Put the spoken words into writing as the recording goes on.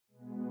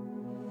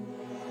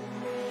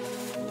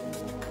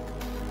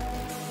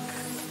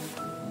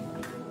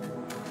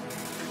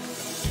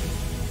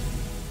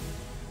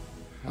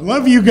I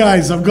love you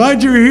guys. I'm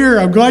glad you're here.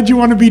 I'm glad you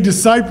want to be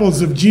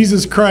disciples of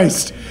Jesus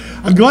Christ.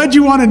 I'm glad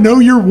you want to know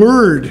your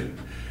word.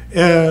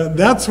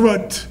 That's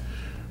what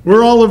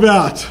we're all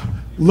about.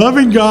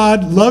 Loving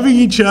God, loving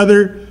each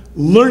other,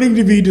 learning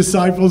to be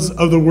disciples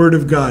of the word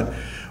of God.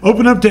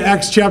 Open up to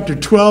Acts chapter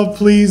 12,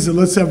 please, and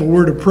let's have a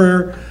word of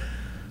prayer.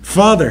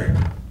 Father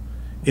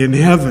in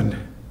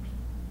heaven,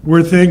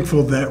 we're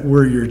thankful that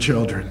we're your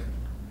children.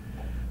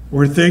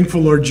 We're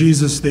thankful, Lord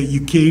Jesus, that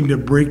you came to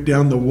break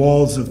down the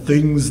walls of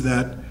things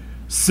that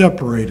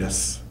separate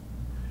us.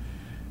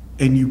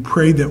 And you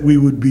pray that we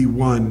would be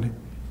one,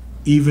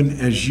 even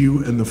as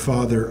you and the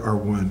Father are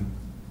one.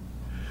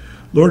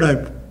 Lord,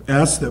 I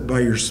ask that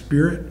by your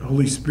Spirit,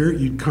 Holy Spirit,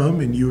 you'd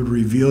come and you would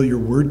reveal your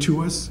word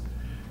to us,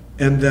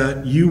 and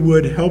that you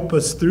would help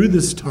us through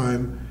this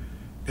time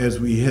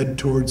as we head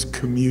towards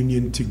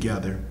communion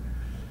together.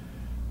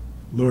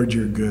 Lord,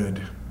 you're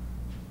good.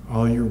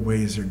 All your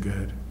ways are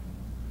good.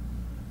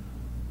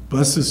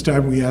 Bless this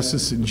time. We ask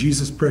this in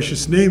Jesus'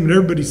 precious name. And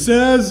everybody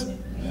says,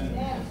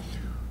 amen.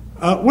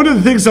 One of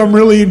the things I'm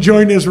really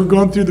enjoying as we're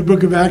going through the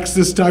book of Acts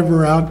this time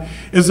around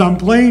is I'm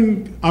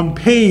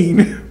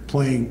paying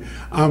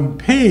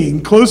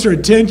closer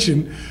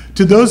attention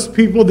to those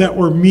people that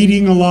we're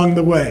meeting along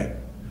the way.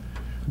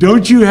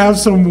 Don't you have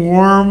some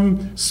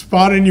warm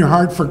spot in your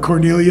heart for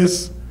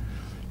Cornelius?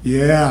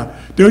 Yeah.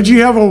 Don't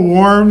you have a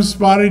warm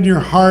spot in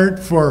your heart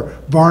for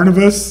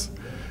Barnabas?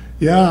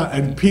 Yeah,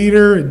 and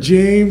Peter and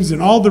James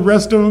and all the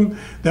rest of them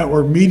that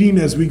we're meeting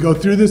as we go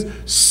through this.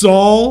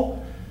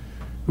 Saul,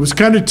 it was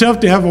kind of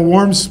tough to have a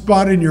warm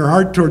spot in your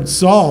heart towards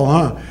Saul,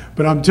 huh?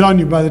 But I'm telling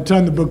you, by the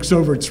time the book's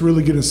over, it's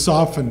really going to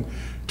soften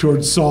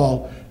towards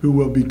Saul, who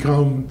will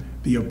become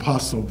the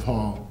Apostle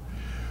Paul.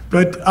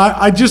 But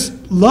I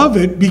just love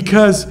it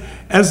because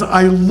as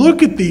I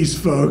look at these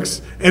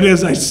folks and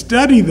as I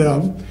study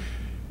them,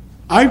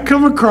 I've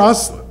come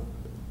across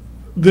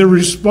the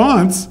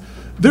response.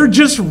 They're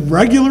just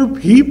regular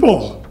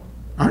people,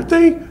 aren't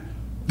they?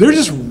 They're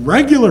just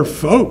regular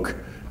folk,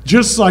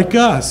 just like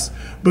us.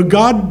 But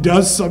God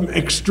does some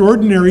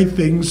extraordinary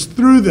things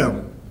through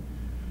them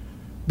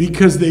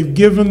because they've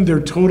given their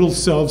total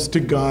selves to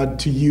God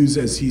to use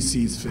as he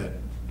sees fit.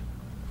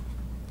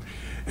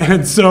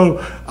 And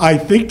so I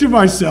think to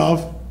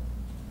myself,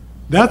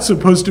 that's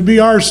supposed to be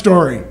our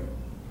story.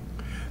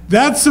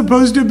 That's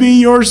supposed to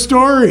be your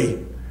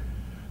story.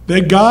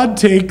 That God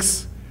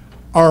takes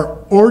our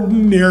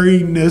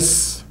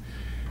ordinariness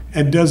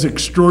and does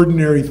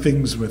extraordinary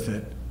things with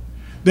it.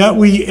 That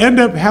we end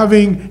up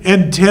having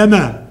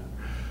antenna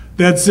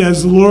that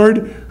says,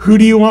 Lord, who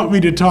do you want me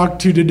to talk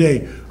to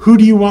today? Who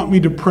do you want me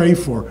to pray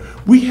for?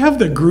 We have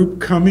the group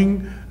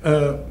coming.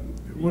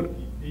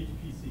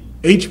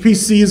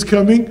 HPC is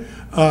coming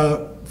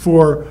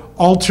for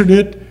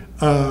alternate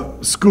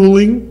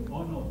schooling.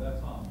 Oh, no,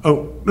 that's on.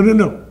 Oh,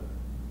 no.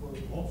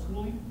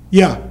 Homeschooling?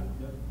 Yeah.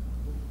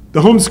 The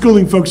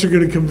homeschooling folks are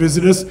going to come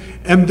visit us.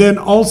 And then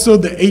also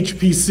the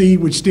HPC,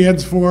 which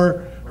stands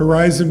for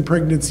Horizon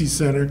Pregnancy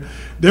Center.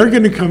 They're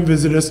going to come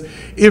visit us.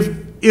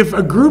 If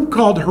a group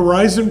called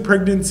Horizon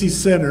Pregnancy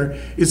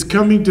Center is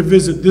coming to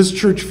visit this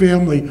church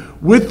family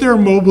with their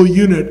mobile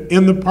unit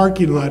in the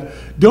parking lot,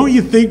 don't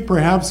you think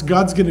perhaps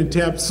God's going to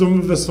tap some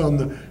of us on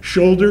the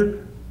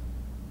shoulder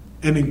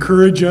and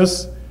encourage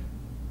us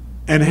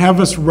and have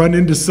us run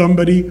into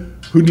somebody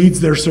who needs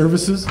their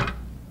services?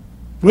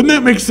 Wouldn't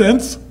that make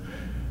sense?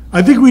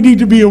 I think we need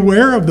to be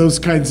aware of those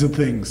kinds of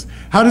things.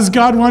 How does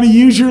God want to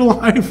use your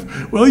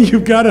life? Well,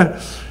 you got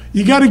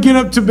to get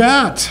up to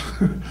bat.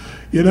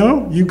 You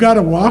know, you've got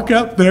to walk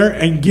up there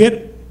and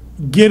get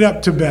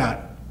up to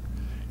bat.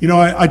 You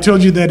know, I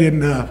told you that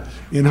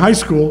in high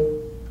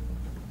school,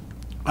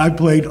 I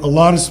played a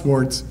lot of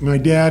sports. My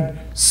dad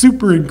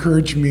super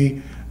encouraged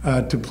me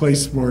to play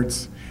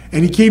sports,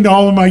 and he came to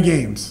all of my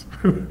games.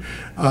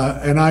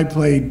 And I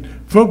played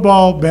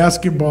football,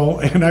 basketball,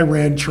 and I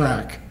ran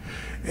track.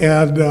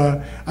 And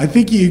I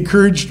think he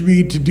encouraged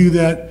me to do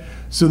that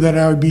so that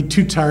I would be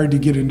too tired to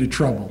get into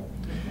trouble.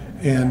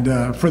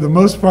 And for the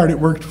most part, it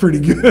worked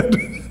pretty good.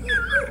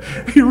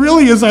 It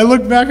really is. I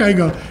look back, I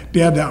go,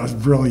 Dad, that was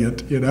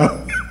brilliant, you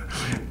know.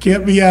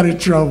 Can't be out of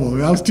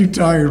trouble. I was too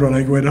tired when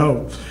I went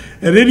home.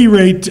 At any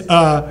rate,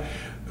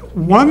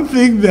 one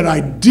thing that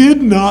I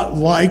did not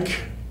like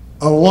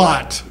a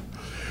lot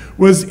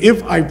was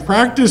if I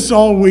practiced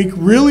all week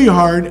really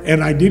hard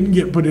and I didn't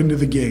get put into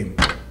the game.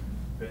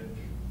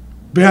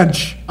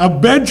 A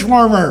bench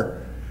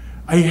warmer.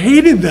 I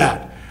hated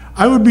that.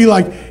 I would be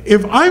like,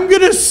 if I'm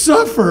going to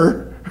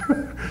suffer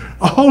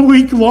all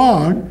week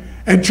long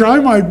and try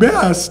my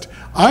best,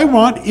 I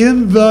want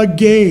in the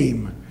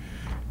game.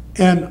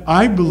 And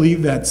I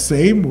believe that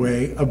same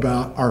way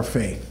about our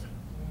faith.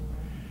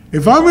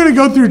 If I'm going to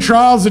go through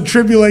trials and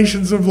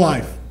tribulations of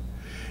life,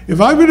 if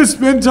I'm going to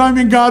spend time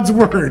in God's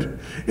Word,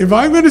 if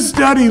I'm going to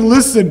study,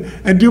 listen,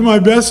 and do my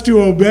best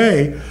to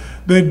obey,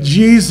 then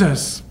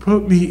Jesus,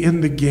 put me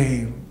in the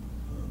game.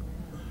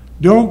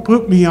 Don't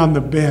put me on the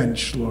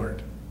bench,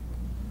 Lord.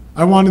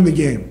 I want in the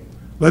game.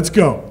 Let's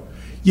go.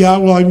 Yeah,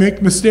 will I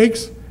make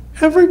mistakes?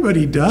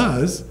 Everybody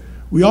does.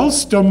 We all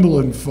stumble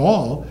and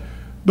fall,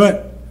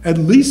 but at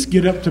least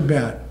get up to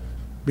bat.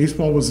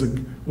 Baseball was the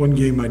one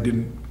game I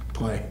didn't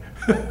play.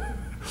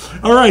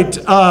 All right,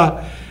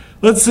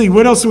 let's see,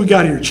 what else we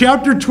got here?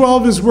 Chapter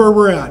 12 is where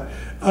we're at.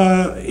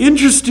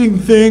 Interesting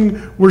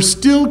thing, we're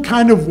still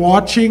kind of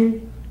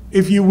watching,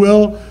 if you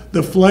will,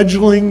 the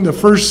fledgling, the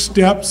first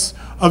steps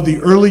of the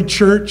early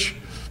church.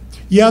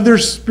 Yeah, they're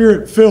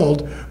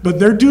spirit-filled, but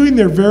they're doing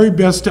their very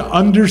best to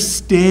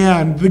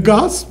understand the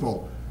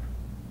gospel.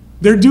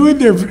 They're doing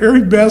their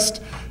very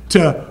best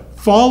to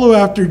follow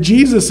after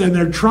Jesus, and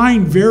they're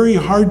trying very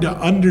hard to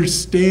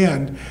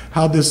understand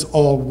how this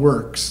all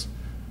works.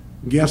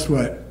 And guess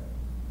what?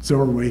 So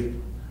are we.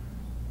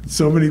 In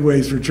so many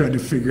ways, we're trying to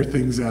figure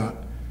things out.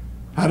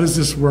 How does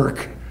this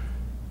work?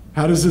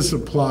 How does this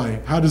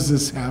apply? How does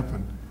this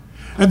happen?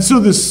 And so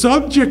the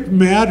subject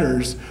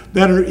matters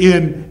that are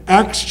in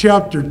Acts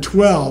chapter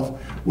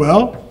 12,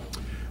 well,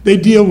 they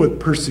deal with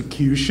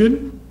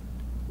persecution,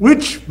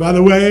 which, by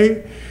the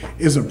way,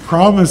 is a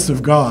promise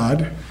of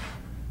God.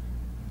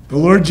 The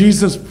Lord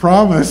Jesus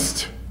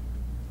promised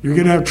you're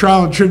going to have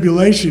trial and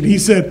tribulation. He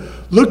said,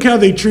 look how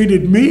they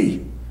treated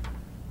me.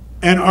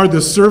 And are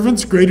the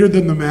servants greater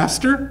than the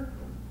master?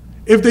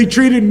 If they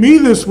treated me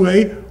this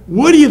way,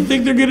 what do you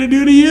think they're going to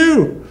do to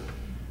you?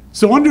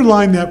 So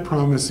underline that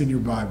promise in your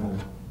Bible,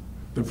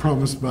 the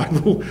promise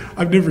Bible.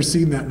 I've never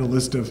seen that in a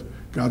list of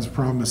God's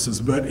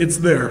promises, but it's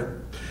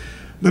there.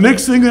 The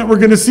next thing that we're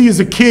going to see is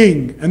a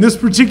king. And this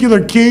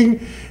particular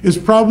king is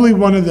probably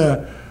one of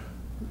the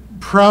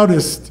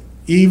proudest,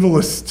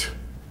 evilest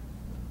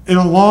in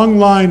a long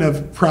line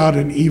of proud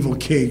and evil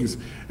kings.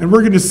 And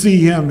we're going to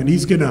see him, and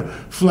he's going to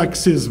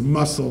flex his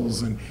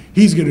muscles, and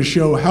he's going to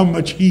show how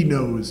much he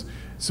knows.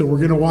 So we're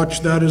going to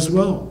watch that as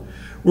well.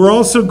 We're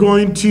also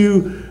going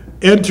to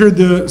enter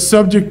the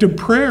subject of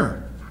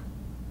prayer.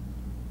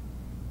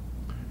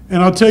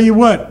 And I'll tell you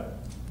what,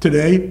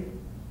 today,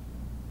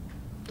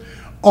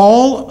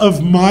 all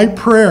of my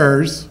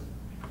prayers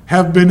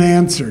have been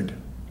answered.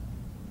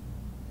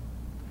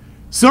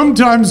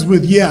 Sometimes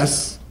with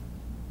yes,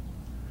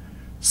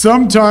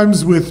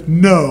 sometimes with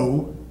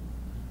no,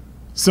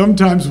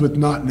 sometimes with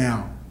not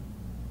now.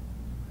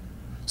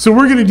 So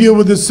we're going to deal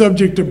with the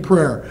subject of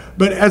prayer.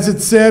 But as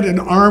it said, an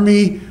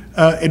army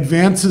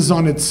advances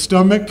on its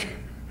stomach.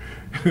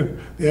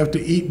 They have to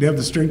eat and have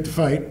the strength to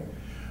fight.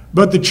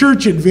 But the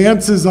church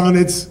advances on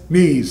its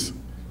knees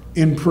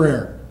in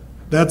prayer.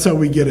 That's how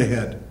we get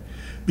ahead.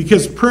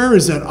 Because prayer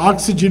is that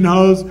oxygen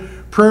hose.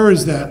 Prayer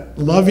is that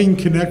loving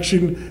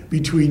connection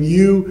between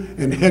you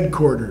and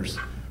headquarters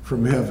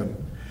from heaven.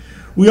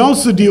 We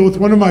also deal with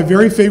one of my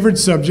very favorite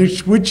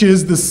subjects, which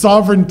is the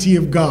sovereignty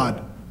of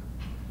God.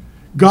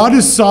 God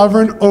is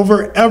sovereign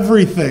over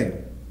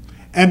everything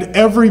and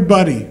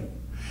everybody.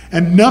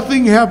 And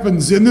nothing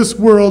happens in this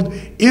world,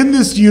 in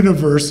this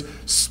universe,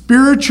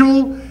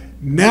 spiritual,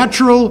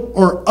 natural,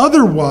 or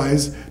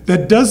otherwise,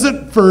 that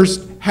doesn't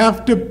first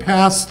have to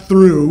pass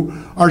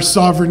through our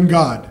sovereign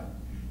God.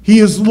 He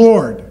is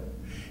Lord.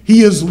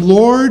 He is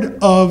Lord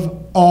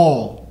of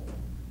all.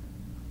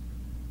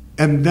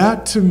 And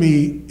that to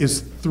me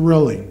is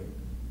thrilling.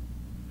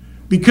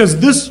 Because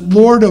this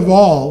Lord of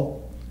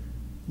all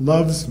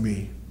loves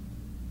me.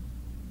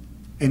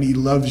 And he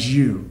loves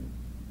you.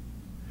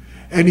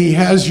 And he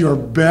has your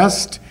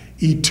best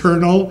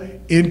eternal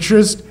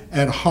interest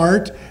at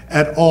heart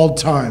at all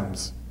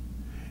times.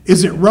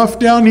 Is it rough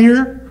down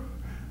here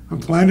on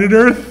planet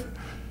Earth?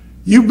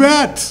 You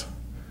bet.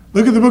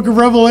 Look at the book of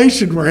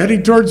Revelation. We're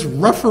heading towards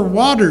rougher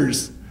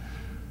waters.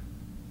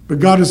 But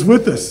God is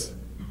with us,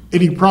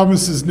 and he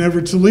promises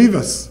never to leave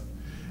us.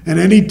 And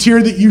any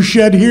tear that you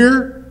shed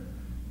here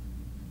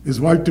is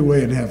wiped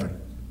away in heaven.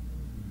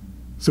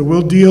 So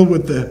we'll deal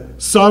with the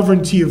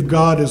sovereignty of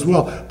God as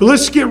well. But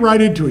let's get right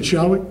into it,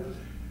 shall we?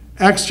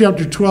 Acts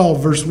chapter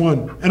 12, verse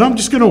 1. And I'm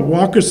just going to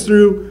walk us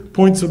through,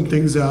 point some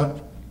things out.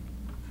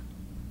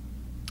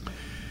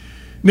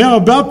 Now,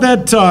 about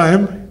that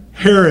time,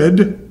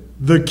 Herod,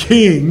 the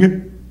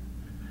king,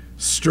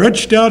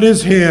 stretched out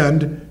his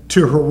hand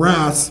to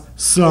harass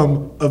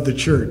some of the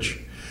church.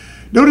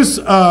 Notice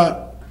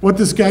what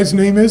this guy's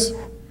name is?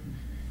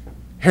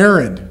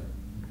 Herod.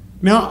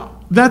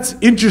 Now, that's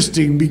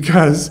interesting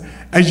because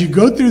as you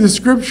go through the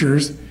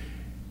scriptures,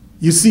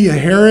 you see a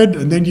Herod,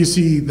 and then you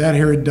see that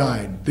Herod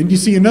died. Then you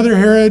see another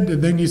Herod,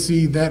 and then you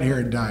see that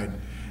Herod died.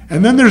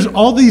 And then there's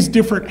all these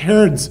different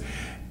Herods,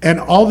 and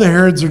all the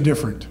Herods are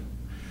different.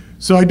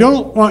 So I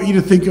don't want you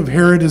to think of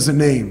Herod as a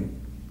name.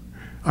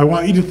 I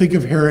want you to think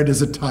of Herod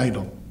as a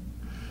title.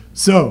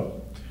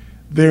 So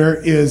there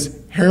is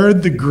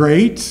Herod the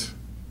Great.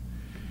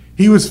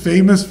 He was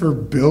famous for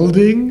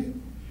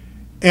building,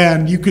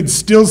 and you could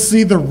still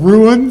see the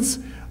ruins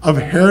of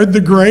Herod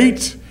the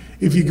Great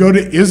if you go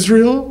to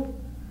Israel.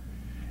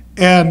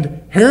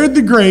 And Herod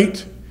the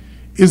Great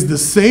is the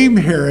same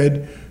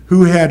Herod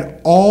who had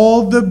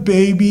all the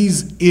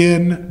babies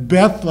in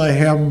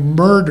Bethlehem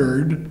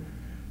murdered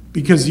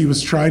because he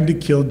was trying to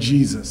kill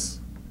Jesus.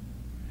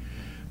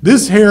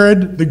 This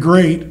Herod the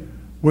Great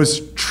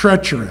was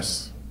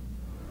treacherous.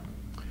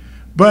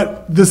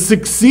 But the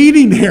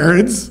succeeding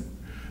Herods,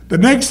 the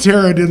next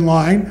Herod in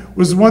line,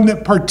 was one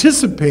that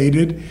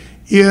participated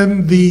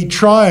in the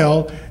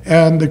trial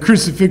and the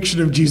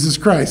crucifixion of Jesus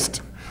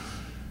Christ.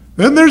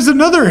 Then there's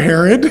another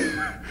Herod.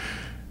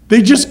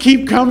 They just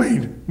keep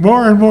coming,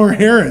 more and more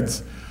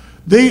Herods.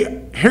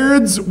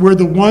 Herods were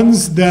the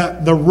ones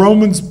that the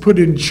Romans put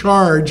in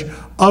charge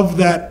of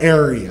that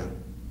area.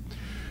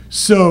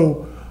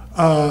 So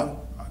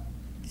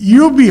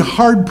you'll be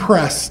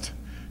hard-pressed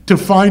to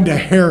find a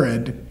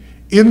Herod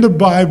in the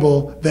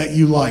Bible that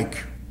you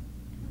like.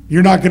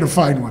 You're not going to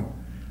find one.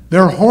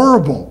 They're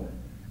horrible.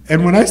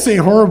 And when I say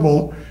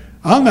horrible,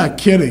 I'm not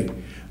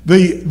kidding.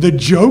 The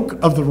joke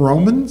of the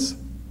Romans,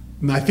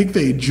 and I think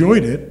they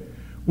enjoyed it,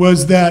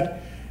 was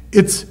that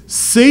it's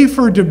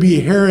safer to be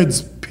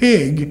Herod's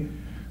pig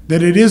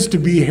than it is to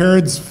be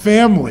Herod's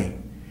family.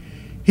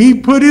 He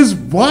put his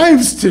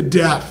wives to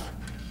death,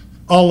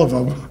 all of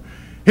them.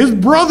 His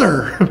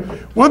brother,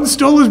 one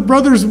stole his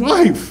brother's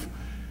wife.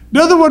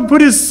 Another one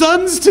put his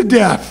sons to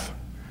death.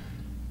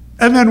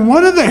 And then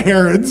one of the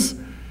Herods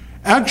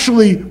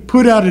actually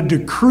put out a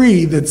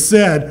decree that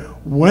said,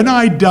 when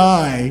I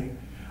die,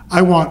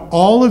 I want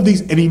all of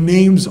these, and he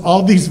names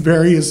all these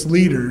various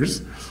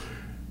leaders,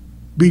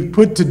 be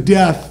put to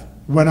death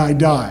when I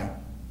die.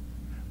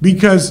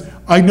 Because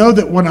I know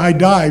that when I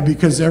die,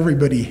 because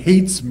everybody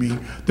hates me,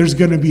 there's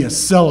going to be a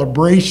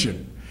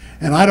celebration.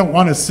 And I don't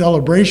want a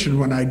celebration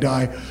when I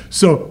die.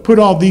 So put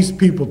all these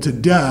people to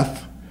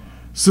death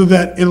so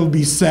that it'll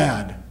be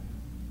sad.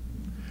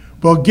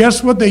 Well,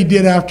 guess what they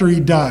did after he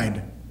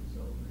died?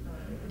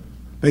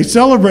 They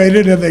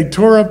celebrated and they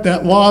tore up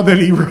that law that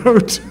he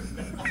wrote.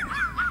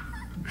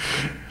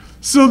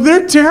 So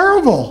they're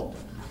terrible.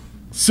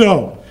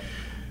 So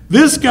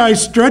this guy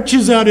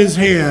stretches out his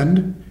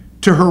hand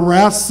to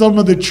harass some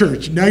of the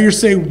church. Now you're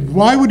saying,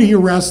 why would he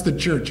harass the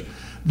church?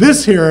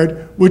 This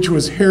Herod, which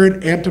was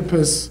Herod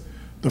Antipas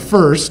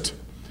I,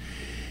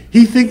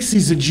 he thinks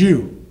he's a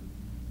Jew.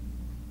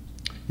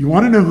 You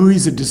want to know who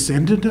he's a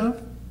descendant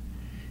of?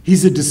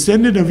 He's a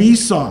descendant of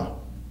Esau.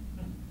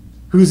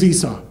 Who's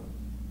Esau?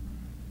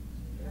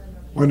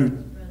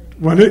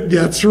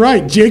 That's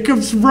right,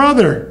 Jacob's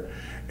brother.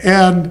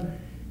 And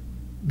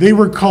they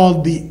were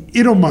called the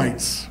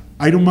Edomites.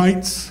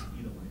 Edomites.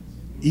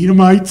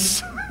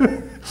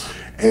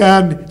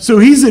 And so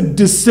he's a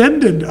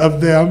descendant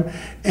of them,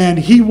 and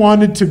he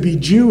wanted to be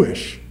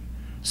Jewish.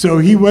 So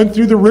he went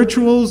through the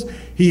rituals,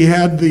 he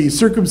had the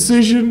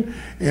circumcision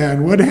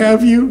and what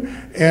have you,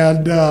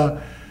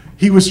 and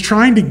he was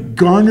trying to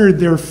garner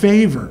their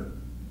favor.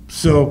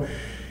 So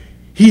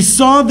he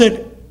saw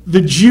that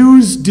the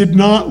Jews did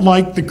not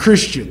like the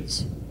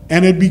Christians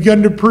and had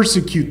begun to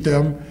persecute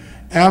them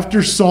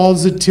after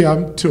Saul's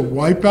attempt to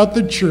wipe out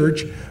the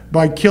church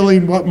by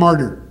killing what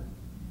martyr?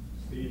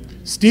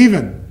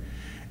 Stephen.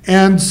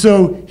 And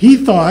so he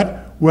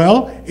thought,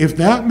 well, if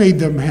that made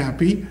them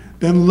happy,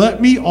 then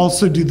let me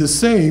also do the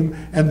same,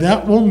 and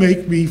that will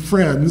make me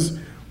friends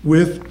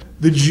with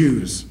the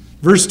Jews.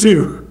 Verse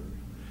 2.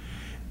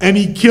 And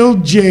he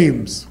killed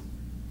James,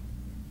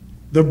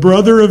 the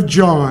brother of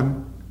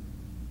John,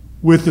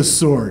 with a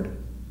sword.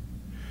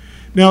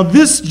 Now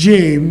this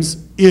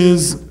James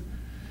is,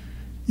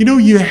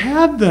 you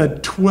had the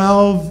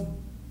 12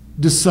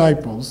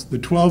 disciples, the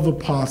 12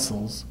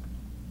 apostles,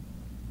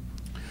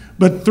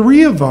 but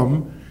 3 of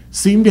them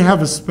seemed to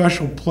have a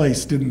special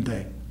place, didn't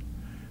they?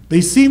 They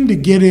seemed to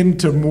get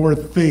into more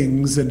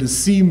things and to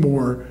see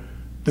more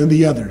than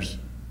the others.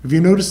 Have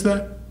you noticed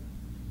that?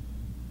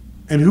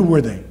 And who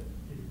were they?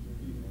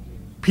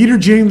 Peter,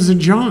 James, and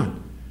John.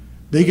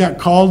 They got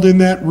called in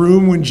that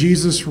room when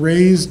Jesus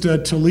raised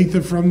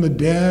Talitha from the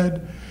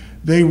dead.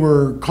 They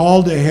were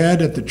called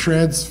ahead at the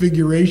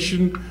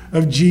transfiguration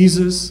of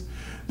Jesus.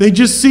 They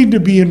just seemed to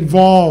be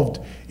involved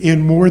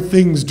in more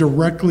things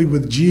directly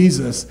with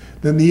Jesus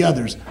than the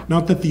others.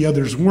 Not that the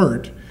others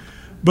weren't.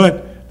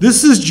 But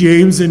this is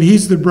James, and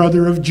he's the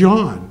brother of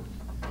John.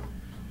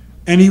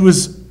 And he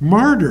was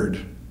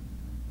martyred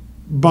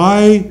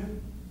by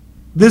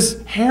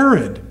this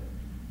Herod,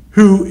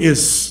 who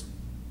is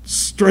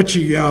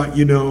stretching out,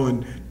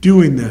 and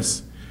doing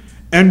this.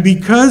 And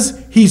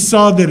because he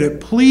saw that it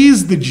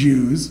pleased the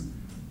Jews,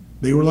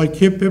 they were like,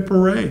 hip, hip,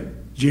 hooray,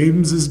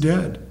 James is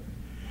dead.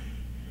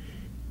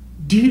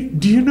 Do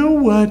you know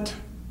what?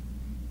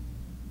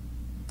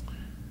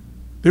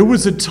 There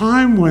was a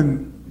time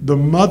when the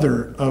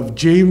mother of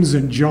James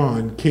and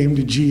John came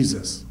to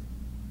Jesus.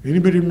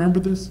 Anybody remember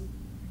this?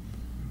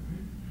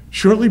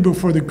 Shortly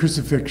before the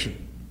crucifixion.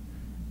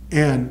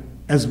 And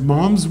as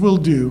moms will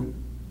do,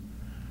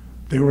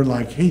 they were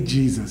like, hey,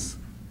 Jesus,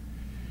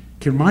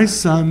 can my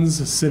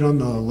sons sit on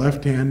the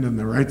left hand and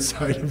the right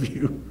side of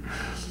you?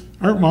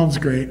 Aren't moms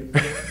great?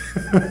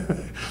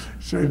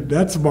 So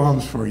that's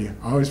moms for you,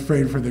 always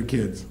praying for their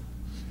kids.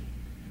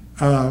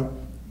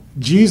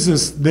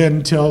 Jesus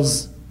then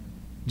tells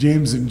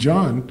James and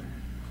John,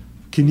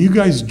 can you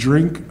guys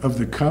drink of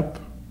the cup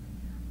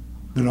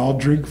that I'll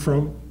drink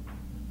from?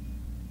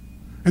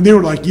 And they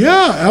were like,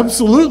 yeah,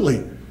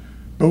 absolutely.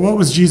 But what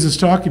was Jesus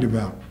talking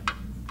about?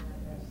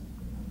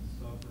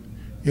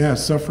 Yeah,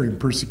 suffering,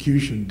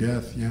 persecution,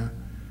 death, yeah.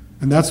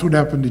 And that's what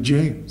happened to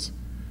James.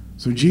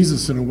 So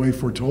Jesus, in a way,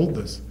 foretold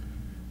this.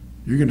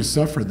 You're going to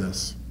suffer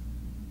this.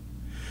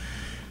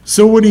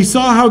 So when he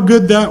saw how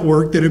good that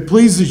worked, that it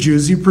pleased the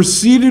Jews, he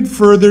proceeded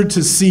further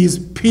to seize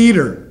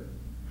Peter.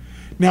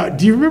 Now,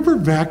 do you remember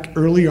back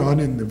early on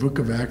in the book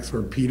of Acts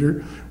where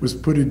Peter was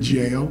put in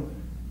jail?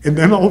 And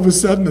then all of a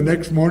sudden, the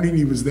next morning,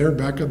 he was there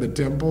back in the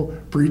temple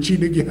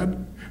preaching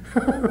again?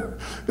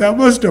 That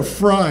must have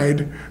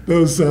fried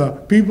those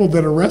people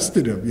that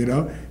arrested him, you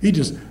know.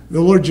 The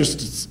Lord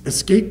just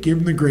escaped, gave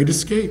him the great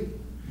escape.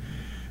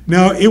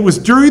 Now, it was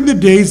during the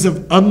days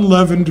of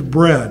unleavened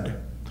bread.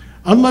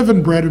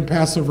 Unleavened bread and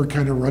Passover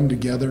kind of run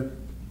together.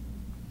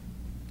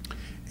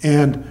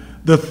 And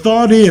the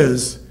thought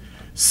is,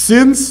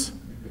 since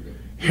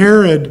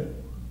Herod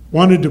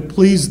wanted to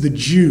please the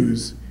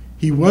Jews,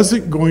 he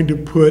wasn't going to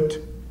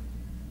put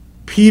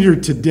Peter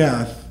to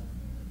death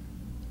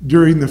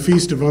during the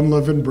Feast of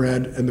Unleavened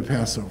Bread and the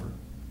Passover.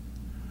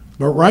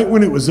 But right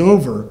when it was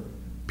over,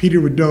 Peter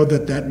would know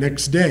that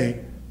next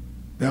day,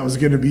 that was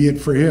going to be it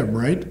for him,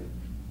 right?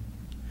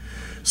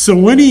 So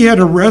when he had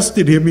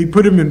arrested him, he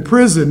put him in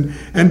prison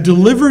and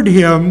delivered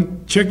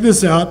him, check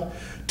this out,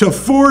 to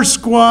 4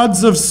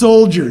 squads of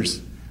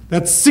soldiers.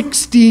 That's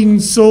 16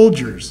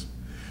 soldiers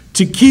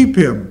to keep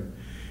him,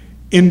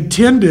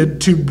 intended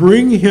to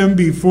bring him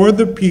before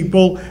the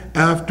people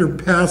after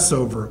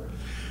Passover,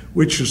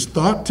 which was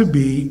thought to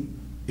be,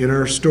 in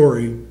our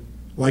story,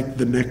 like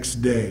the next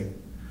day.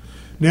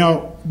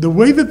 Now, the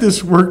way that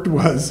this worked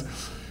was,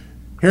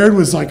 Herod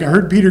was like, I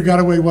heard Peter got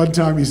away one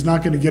time, he's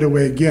not going to get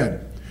away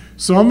again.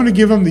 So I'm going to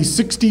give him these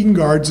 16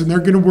 guards, and they're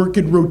going to work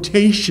in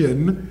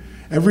rotation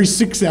every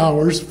 6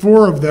 hours.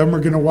 4 of them are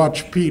going to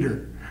watch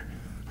Peter.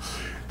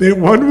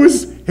 One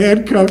was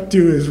handcuffed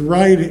to his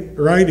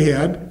right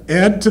hand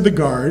and to the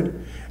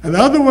guard, and the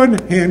other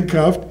one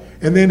handcuffed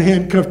and then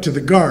handcuffed to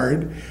the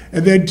guard,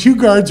 and then 2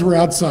 guards were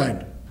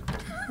outside.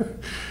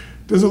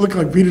 Doesn't look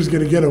like Peter's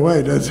going to get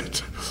away, does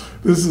it?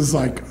 This is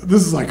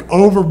like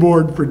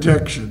overboard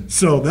protection.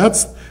 So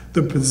that's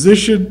the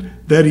position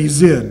that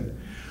he's in.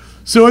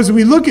 So as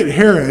we look at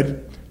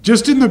Herod,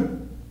 just in the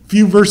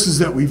few verses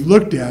that we've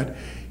looked at,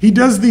 he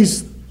does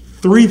these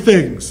 3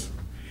 things.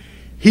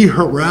 He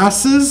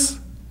harasses,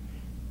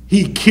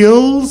 he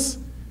kills,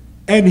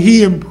 and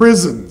he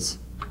imprisons.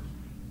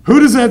 Who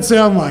does that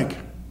sound like?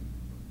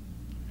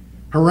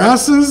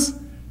 Harasses,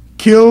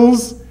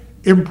 kills,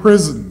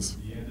 imprisons.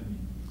 The enemy.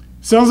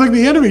 Sounds like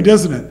the enemy,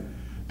 doesn't it?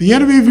 The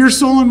enemy of your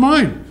soul and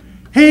mind.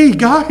 Hey,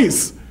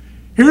 guys,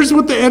 here's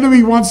what the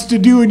enemy wants to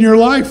do in your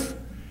life.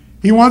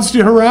 He wants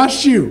to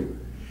harass you.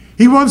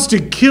 He wants to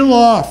kill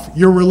off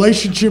your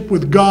relationship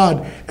with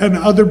God and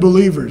other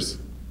believers.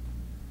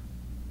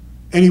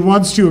 And he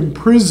wants to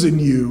imprison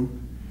you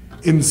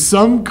in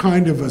some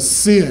kind of a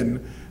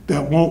sin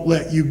that won't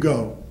let you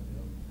go.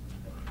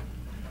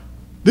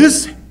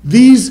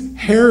 These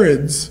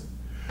Herods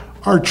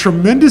are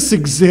tremendous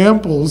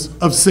examples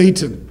of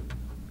Satan.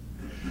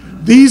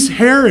 These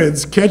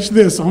Herods, catch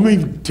this, I'm going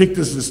to even take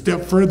this a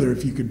step further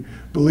if you could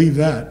believe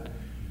that.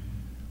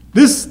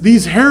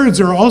 These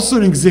Herods are also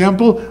an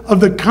example of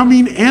the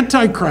coming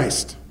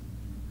Antichrist.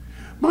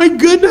 My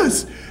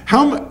goodness,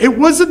 it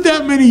wasn't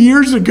that many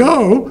years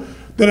ago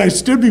that I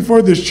stood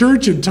before this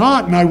church and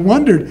taught, and I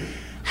wondered,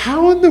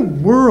 how in the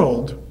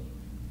world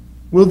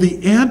will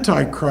the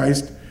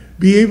Antichrist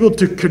be able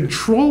to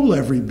control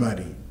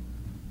everybody?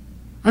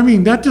 I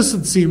mean, that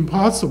doesn't seem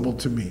possible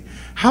to me.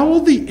 How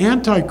will the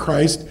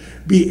Antichrist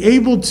be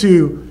able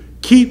to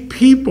keep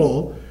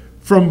people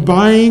from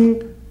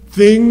buying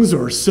things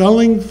or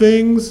selling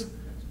things?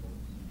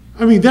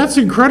 I mean, that's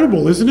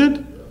incredible, isn't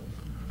it?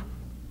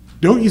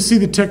 Don't you see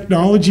the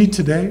technology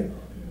today?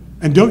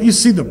 And don't you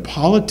see the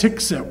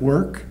politics at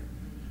work?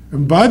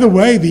 And by the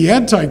way, the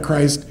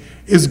Antichrist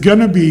is going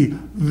to be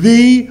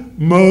the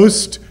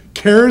most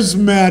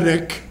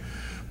charismatic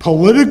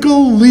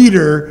political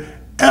leader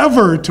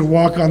ever to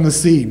walk on the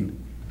scene.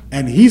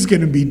 And he's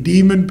going to be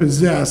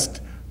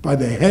demon-possessed by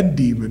the head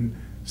demon,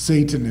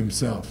 Satan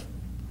himself.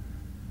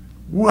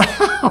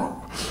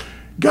 Wow!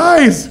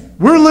 Guys,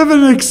 we're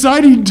living in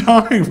exciting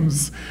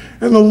times.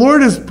 And the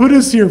Lord has put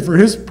us here for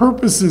his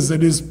purposes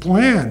and his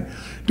plan.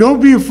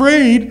 Don't be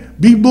afraid.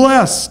 Be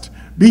blessed.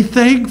 Be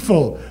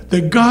thankful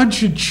that God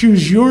should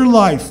choose your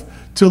life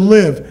to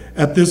live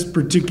at this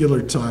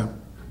particular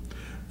time.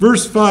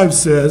 Verse 5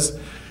 says,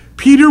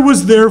 Peter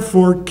was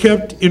therefore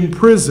kept in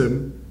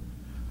prison,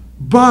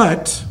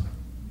 but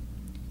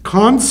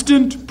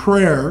constant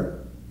prayer,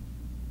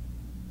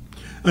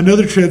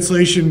 another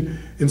translation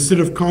instead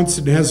of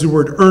constant has the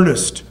word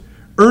earnest.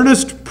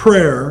 Earnest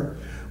prayer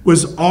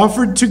was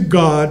offered to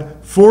God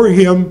for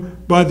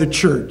him by the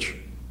church.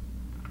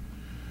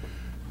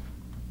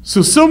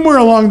 So somewhere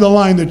along the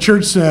line, the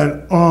church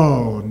said,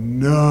 oh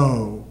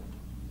no,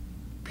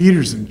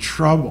 Peter's in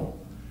trouble.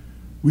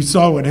 We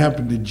saw what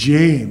happened to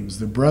James,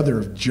 the brother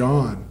of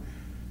John,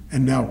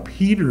 and now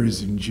Peter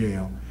is in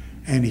jail,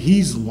 and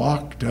he's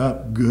locked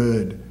up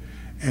good,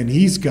 and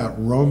he's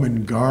got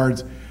Roman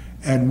guards,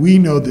 And we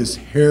know this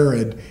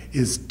Herod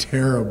is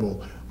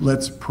terrible.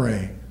 Let's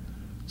pray.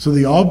 So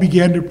they all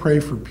began to pray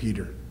for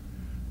Peter,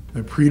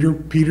 that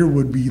Peter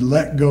would be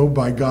let go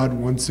by God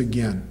once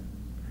again.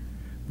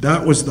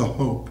 That was the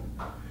hope.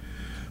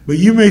 But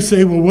you may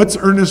say, well, what's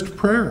earnest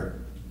prayer?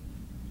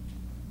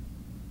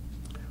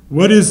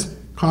 What is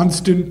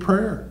constant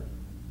prayer?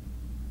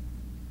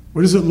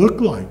 What does it look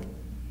like?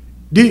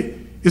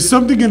 Is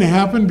something going to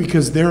happen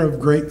because they're of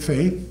great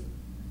faith?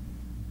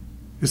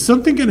 Is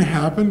something going to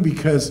happen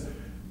because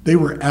they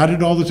were at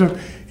it all the time?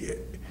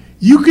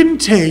 You can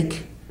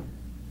take,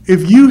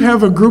 if you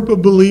have a group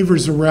of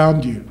believers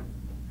around you,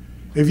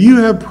 if you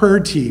have prayer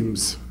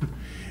teams,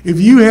 if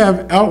you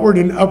have outward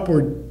and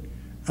upward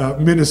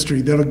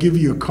ministry that'll give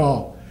you a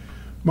call,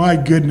 my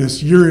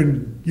goodness, you're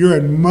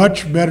in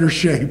much better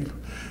shape,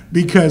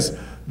 because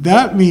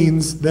that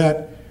means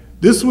that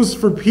this was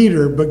for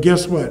Peter, but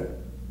guess what?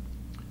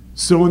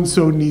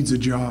 So-and-so needs a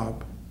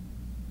job.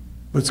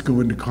 Let's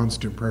go into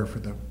constant prayer for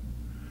them.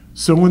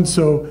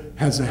 So-and-so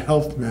has a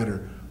health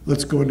matter.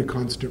 Let's go into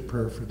constant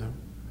prayer for them.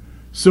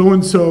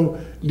 So-and-so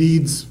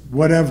needs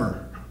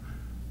whatever.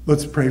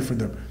 Let's pray for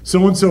them.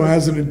 So-and-so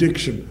has an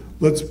addiction.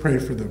 Let's pray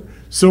for them.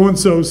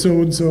 So-and-so,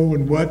 so-and-so,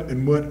 and what,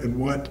 and what, and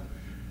what.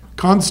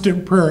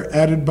 Constant prayer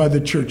added by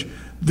the church.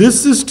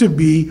 This is to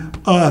be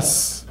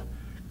us,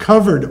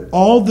 covered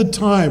all the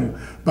time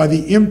by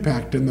the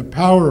impact and the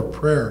power of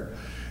prayer.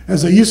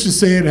 As I used to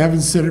say it, I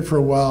haven't said it for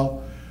a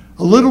while,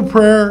 a little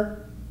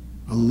prayer,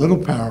 a little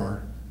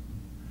power.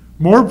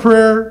 More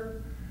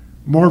prayer,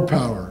 more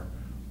power.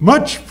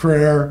 Much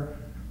prayer,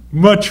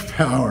 much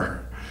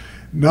power.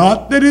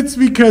 Not that it's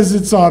because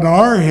it's on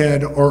our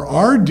head or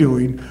our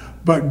doing,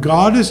 but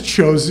God has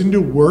chosen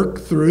to work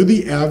through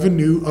the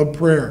avenue of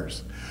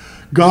prayers.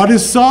 God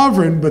is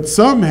sovereign, but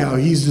somehow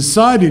he's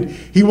decided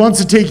he wants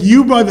to take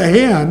you by the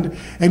hand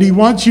and he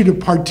wants you to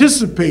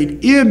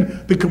participate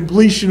in the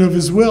completion of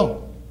his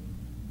will.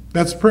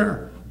 That's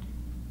prayer.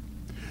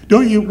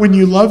 Don't you, when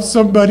you love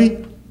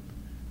somebody,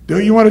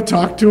 don't you want to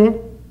talk to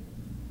them?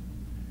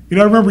 You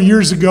know, I remember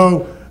years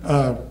ago,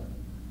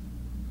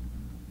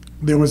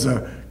 there was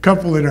a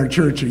couple in our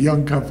church, a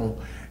young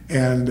couple,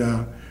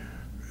 and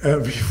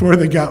before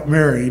they got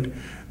married,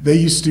 they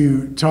used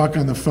to talk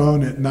on the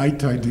phone at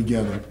nighttime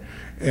together,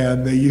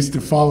 and they used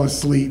to fall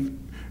asleep.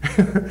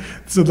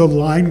 So the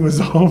line was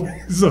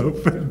always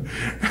open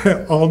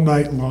all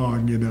night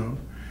long, you know.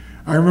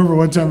 I remember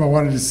one time I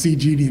wanted to see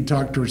Jeannie and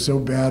talk to her so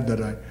bad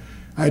that I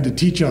had to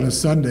teach on a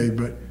Sunday,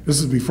 but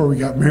this was before we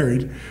got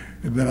married,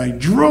 and that I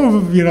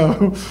drove, you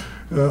know,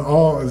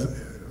 all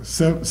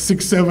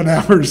 6-7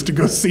 hours to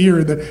go see her,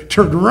 and then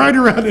turned right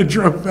around and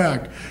drove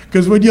back.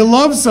 Because when you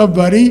love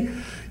somebody,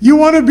 you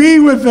want to be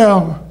with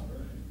them.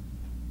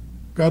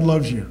 God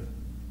loves you.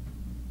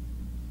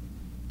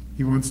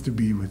 He wants to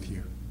be with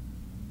you.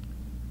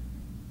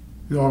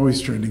 He's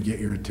always trying to get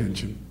your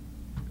attention.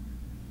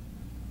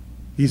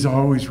 He's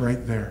always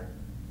right there.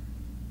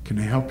 Can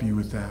I help you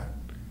with that?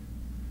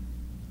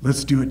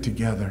 Let's do it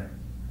together.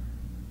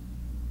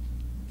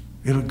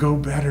 It'll go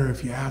better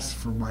if you ask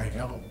for my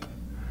help.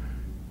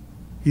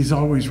 He's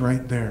always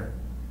right there.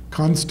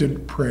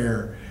 Constant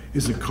prayer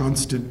is a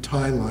constant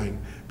tie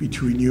line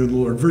between you and the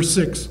Lord. Verse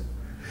 6.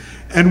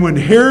 And when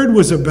Herod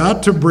was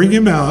about to bring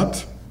him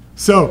out,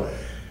 so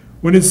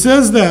when it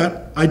says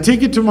that, I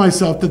take it to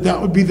myself that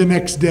that would be the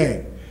next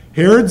day.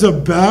 Herod's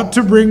about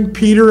to bring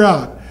Peter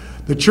out.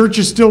 The church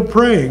is still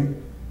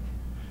praying.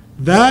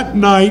 That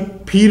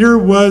night, Peter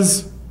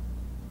was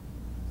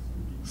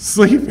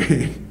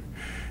sleeping.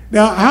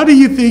 Now, how do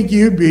you think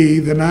you'd be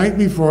the night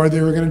before they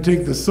were going to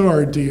take the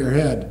sword to your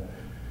head?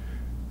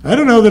 I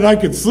don't know that I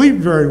could sleep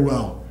very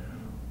well.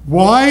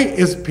 Why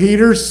is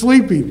Peter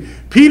sleeping?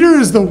 Peter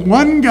is the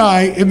one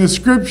guy in the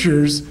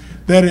scriptures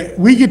that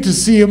we get to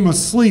see him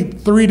asleep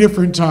 3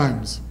 different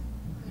times.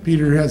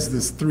 Peter has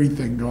this 3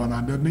 thing going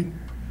on, doesn't he?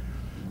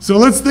 So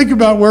let's think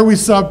about where we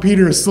saw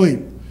Peter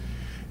asleep.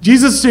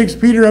 Jesus takes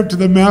Peter up to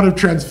the Mount of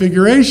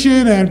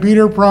Transfiguration, and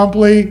Peter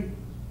promptly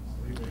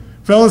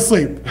fell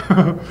asleep.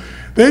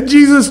 Then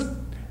Jesus,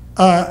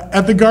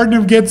 at the Garden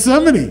of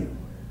Gethsemane,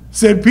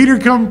 said, Peter,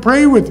 come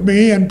pray with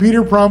me, and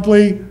Peter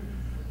promptly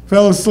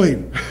fell asleep.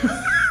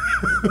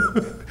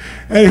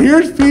 And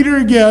here's Peter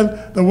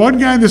again, the one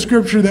guy in the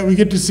scripture that we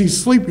get to see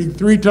sleeping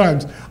 3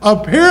 times.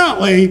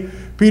 Apparently,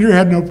 Peter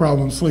had no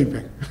problem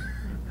sleeping.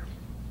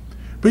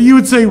 But you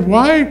would say,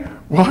 why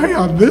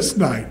on this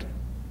night?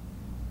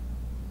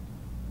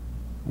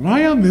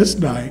 Why on this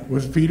night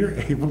was Peter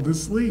able to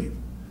sleep?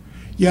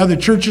 Yeah, the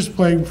church is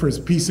praying for his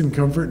peace and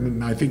comfort,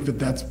 and I think that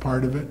that's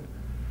part of it.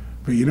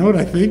 But you know what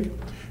I think?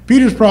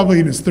 Peter's probably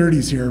in his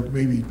 30s here,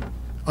 maybe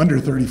under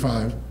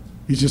 35.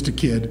 He's just a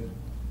kid.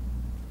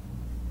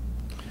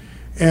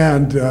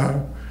 And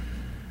the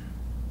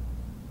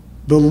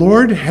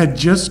Lord had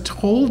just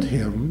told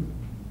him,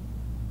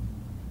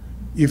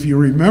 if you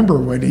remember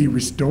when he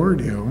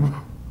restored him,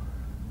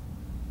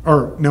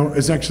 or no,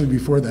 it's actually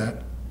before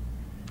that.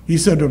 He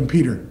said to him,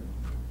 Peter,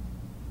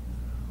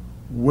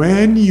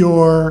 when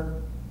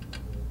you're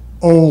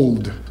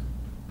old,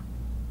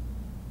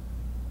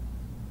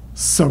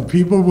 some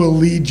people will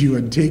lead you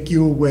and take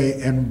you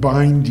away and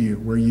bind you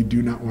where you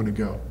do not want to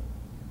go.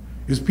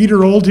 Is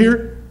Peter old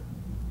here?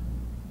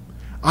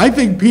 I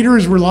think Peter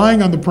is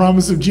relying on the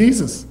promise of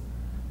Jesus,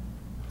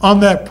 on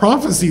that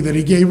prophecy that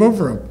he gave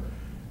over him.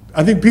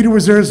 I think Peter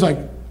was there as like,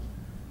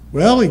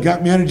 well, he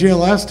got me out of jail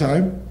last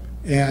time,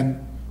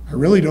 and I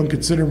really don't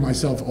consider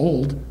myself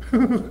old.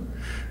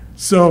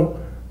 So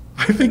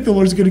I think the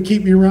Lord's going to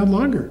keep me around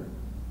longer.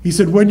 He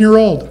said, when you're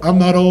old. I'm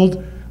not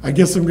old. I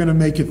guess I'm going to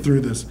make it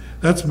through this.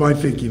 That's my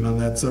thinking on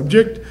that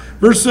subject.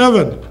 Verse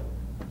 7.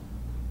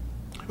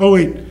 Oh,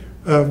 wait.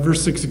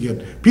 Verse 6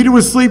 again. Peter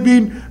was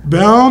sleeping,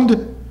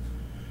 bound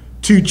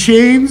to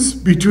chains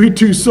between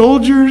two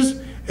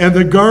soldiers, and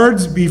the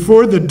guards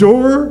before the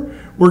door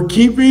were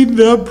keeping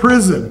the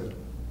prison.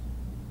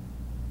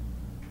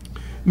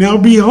 Now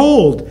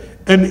behold,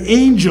 an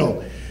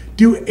angel.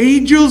 Do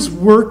angels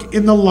work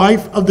in the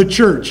life of the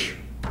church?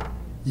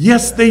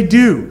 Yes, they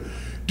do.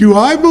 Do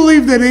I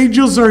believe that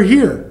angels are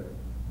here?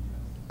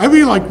 I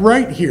mean, like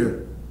right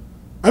here.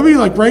 I mean,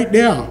 like right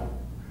now.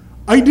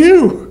 I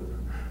do.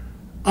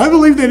 I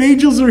believe that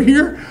angels are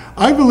here.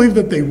 I believe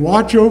that they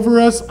watch over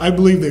us. I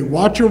believe they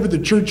watch over the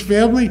church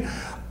family.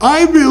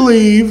 I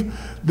believe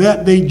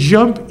that they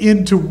jump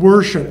into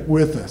worship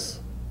with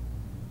us.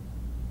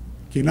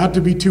 Okay, not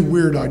to be too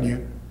weird on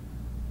you,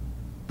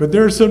 but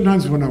there are some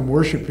times when I'm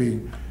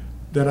worshiping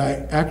that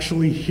I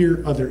actually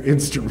hear other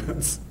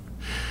instruments.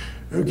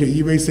 Okay,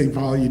 you may say,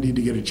 Paul, you need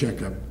to get a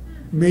checkup.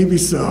 Maybe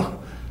so.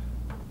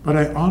 But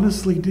I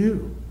honestly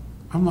do.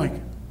 I'm like,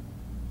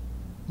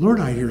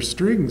 Lord, I hear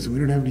strings. We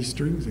don't have any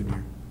strings in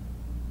here.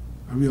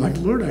 I'll be like,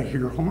 Lord, I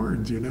hear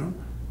horns, you know.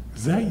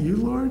 Is that you,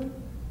 Lord?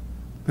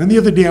 Then the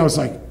other day I was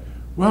like,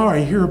 wow, I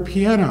hear a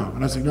piano. And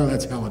I was like, no,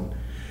 that's Helen.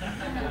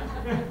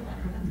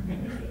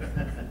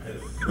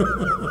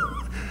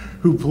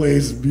 Who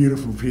plays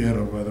beautiful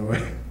piano, by the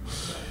way.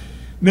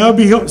 Now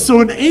behold,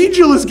 so an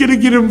angel is going to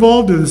get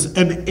involved in this.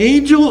 An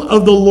angel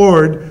of the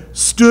Lord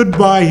stood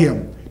by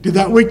him. Did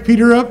that wake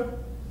Peter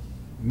up?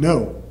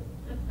 No.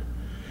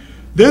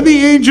 Then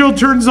the angel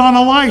turns on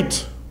a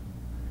light,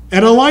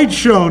 and a light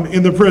shone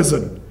in the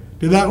prison.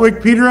 Did that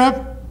wake Peter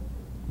up?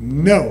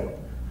 No.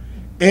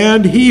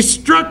 And he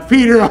struck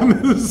Peter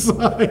on the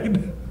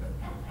side,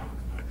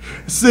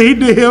 saying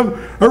to him,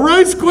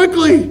 arise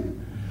quickly.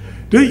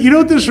 You know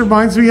what this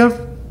reminds me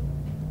of?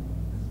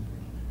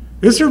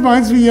 This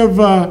reminds me of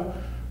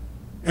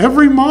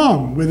every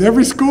mom with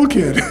every school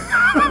kid. I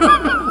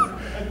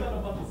thought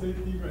about the same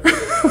thing right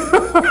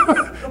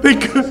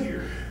now.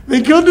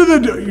 They come to the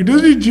door.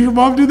 Doesn't your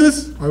mom do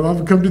this? My mom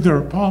would come to the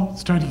door. Paul,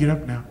 it's time to get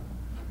up now.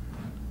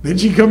 Then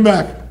she'd come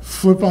back,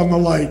 flip on the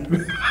light.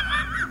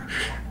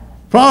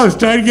 Paul, it's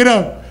time to get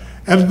up.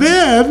 And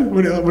then,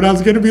 when I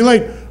was going to be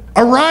late,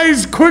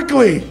 arise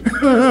quickly.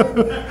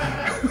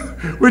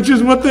 Which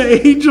is what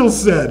the angel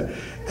said.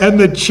 And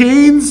the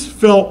chains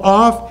fell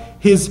off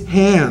his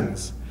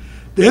hands.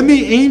 Then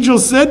the angel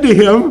said to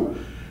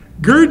him,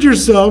 gird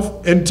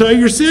yourself and tie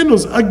your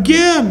sandals.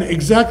 Again,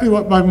 exactly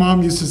what my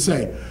mom used to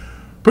say.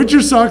 Put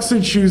your socks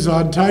and shoes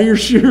on, tie your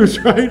shoes,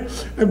 right?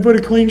 And put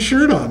a clean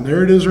shirt on.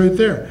 There it is right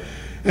there.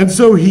 And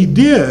so he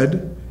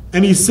did,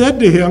 and he said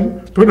to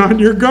him, put on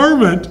your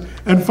garment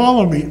and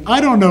follow me.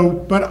 I don't know,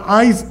 but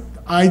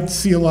I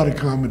see a lot of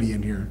comedy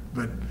in here,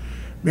 but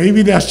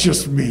maybe that's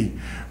just me.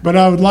 But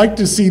I would like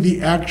to see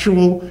the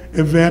actual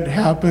event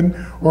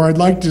happen, or I'd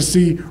like to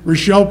see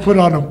Rochelle put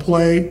on a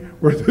play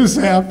where this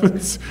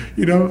happens.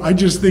 You know, I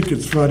just think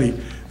it's funny.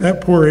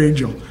 That poor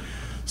angel.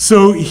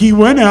 So he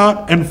went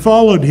out and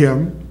followed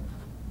him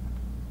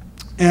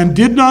and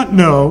did not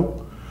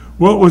know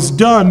what was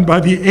done by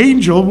the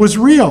angel was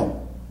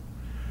real,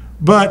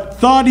 but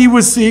thought he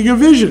was seeing a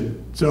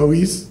vision. So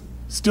he's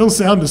still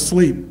sound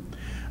asleep,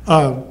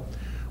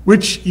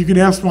 which you can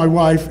ask my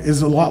wife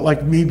is a lot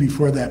like me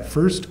before that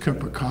first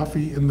cup of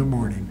coffee in the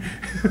morning.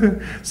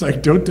 It's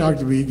like, don't talk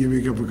to me, give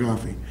me a cup of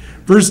coffee.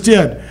 Verse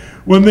 10,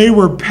 when they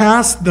were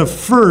past the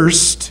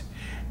first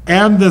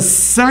and the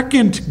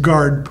second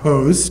guard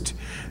post,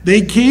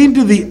 they came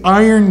to the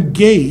iron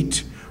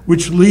gate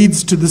which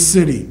leads to the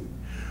city,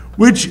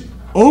 which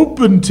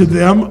opened to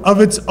them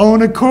of its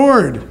own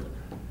accord.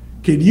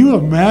 Can you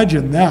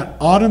imagine that?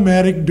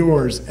 Automatic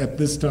doors at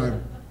this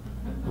time.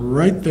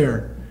 Right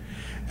there.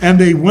 And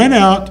they went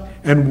out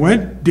and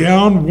went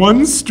down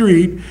one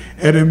street,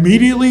 and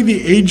immediately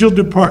the angel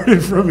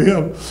departed from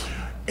him.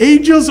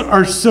 Angels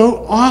are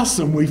so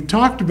awesome. We've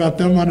talked about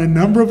them on a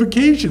number of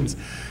occasions.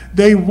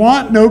 They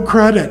want no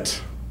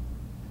credit.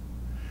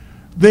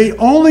 They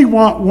only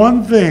want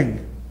one thing.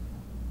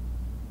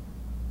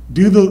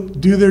 Do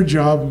their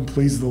job and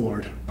please the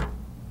Lord.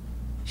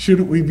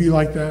 Shouldn't we be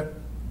like that?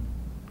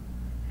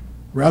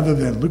 Rather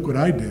than, look what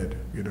I did,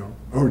 you know.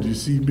 Oh, do you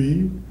see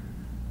me?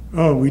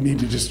 Oh, we need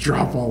to just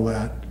drop all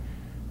that.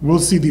 We'll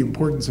see the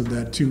importance of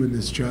that too in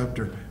this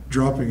chapter,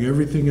 dropping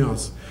everything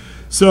else.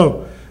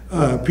 So,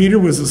 Peter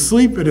was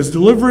asleep at his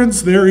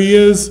deliverance. There he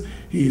is.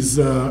 He's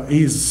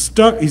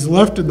stuck. He's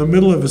left in the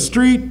middle of a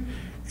street,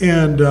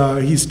 and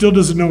he still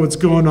doesn't know what's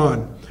going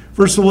on.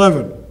 Verse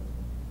 11.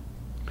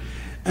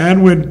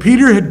 And when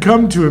Peter had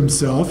come to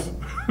himself,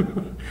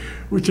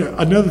 which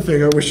another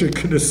thing I wish I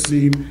could have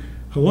seen,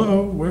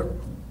 hello,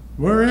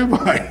 where am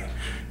I?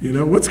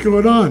 What's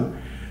going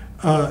on?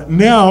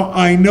 Now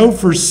I know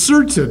for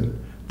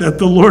certain that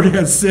the Lord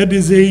has sent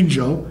his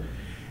angel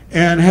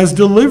and has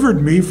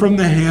delivered me from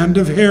the hand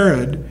of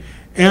Herod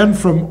and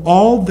from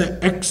all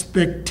the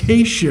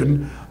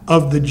expectation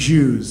of the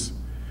Jews.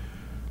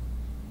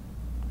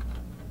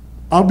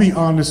 I'll be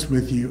honest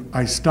with you.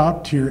 I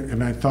stopped here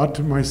and I thought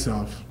to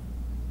myself,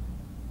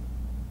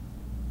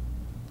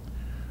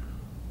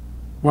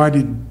 why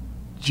did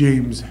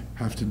James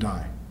have to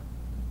die?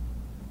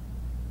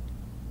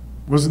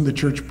 Wasn't the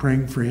church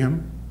praying for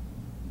him?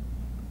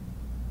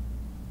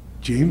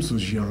 James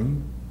was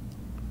young.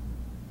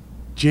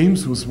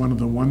 James was one of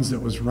the ones that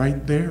was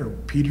right there.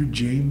 Peter,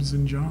 James,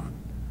 and John.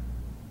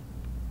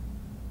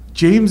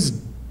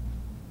 James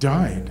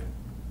died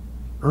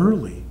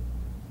early,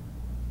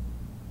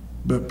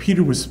 but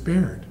Peter was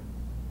spared.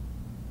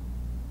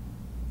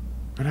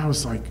 And I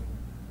was like,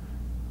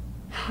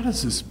 how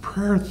does this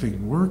prayer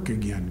thing work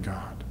again,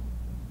 God?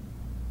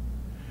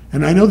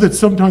 And I know that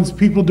sometimes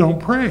people don't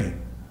pray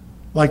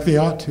like they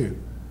ought to,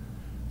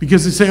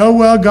 because they say, oh,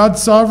 well,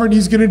 God's sovereign,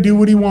 he's going to do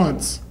what he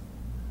wants.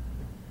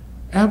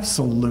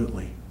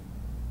 Absolutely.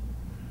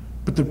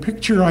 But the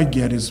picture I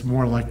get is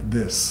more like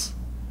this.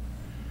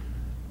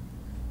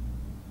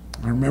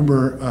 I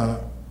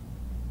remember,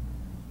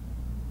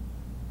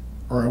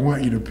 or I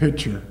want you to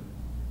picture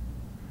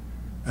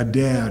a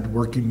dad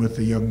working with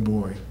a young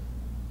boy.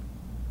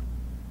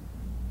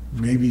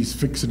 Maybe he's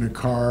fixing a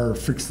car or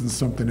fixing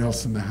something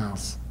else in the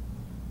house.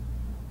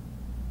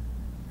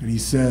 And he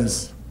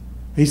says,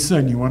 hey,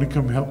 son, you want to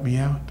come help me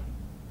out?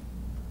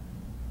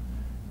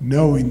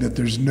 Knowing that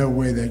there's no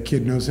way that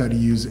kid knows how to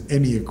use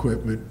any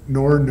equipment,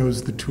 nor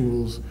knows the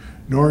tools,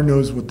 nor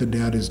knows what the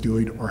dad is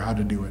doing or how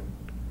to do it.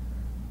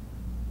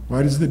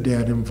 Why does the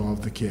dad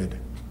involve the kid?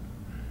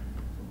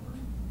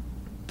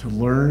 To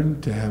learn,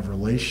 to have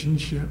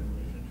relationship,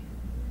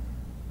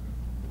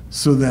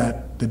 so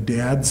that the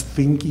dad's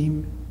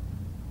thinking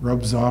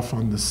rubs off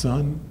on the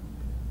son.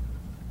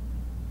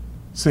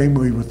 Same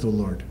way with the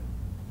Lord.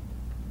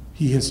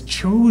 He has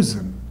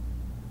chosen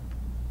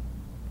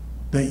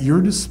that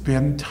you're to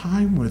spend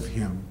time with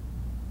him.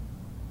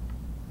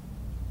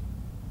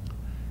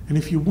 And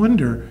if you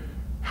wonder,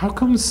 how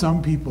come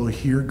some people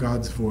hear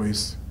God's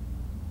voice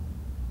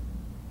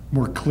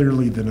more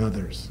clearly than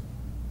others?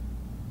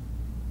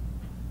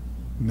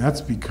 And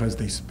that's because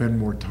they spend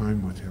more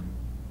time with him.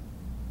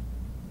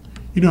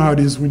 You know how it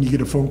is when you get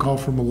a phone call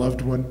from a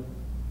loved one?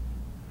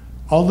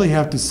 All they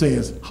have to say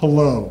is,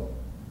 hello,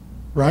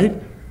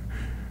 right?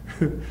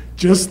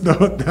 Just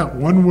that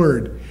one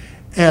word.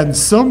 And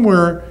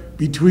somewhere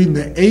between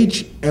the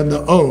H and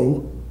the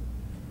O,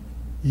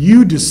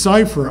 you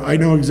decipher, I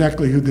know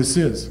exactly who this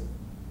is.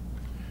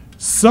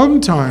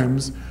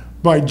 Sometimes,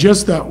 by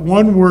just that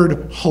one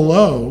word,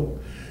 hello,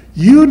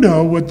 you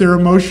know what their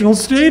emotional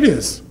state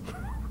is.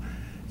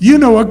 You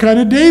know what kind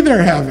of day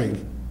they're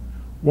having.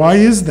 Why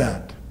is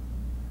that?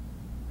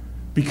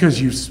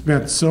 Because you've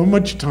spent so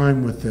much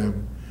time with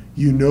them.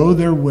 You know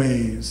their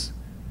ways.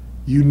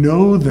 You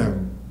know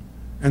them.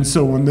 And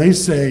so when they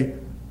say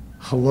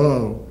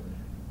hello,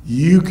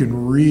 you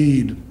can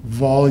read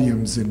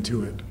volumes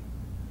into it.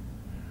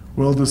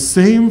 Well, the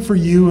same for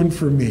you and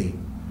for me.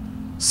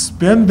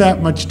 Spend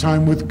that much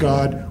time with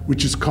God,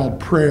 which is called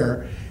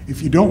prayer.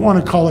 If you don't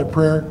want to call it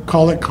prayer,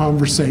 call it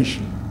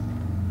conversation.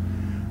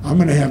 I'm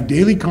going to have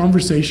daily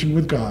conversation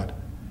with God.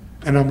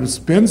 And I'm going to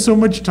spend so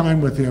much time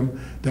with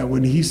him that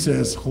when he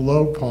says,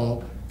 hello,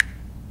 Paul,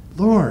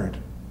 Lord,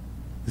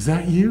 is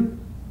that you?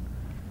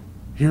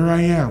 Here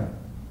I am.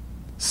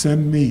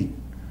 Send me.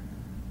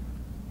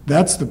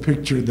 That's the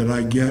picture that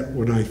I get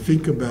when I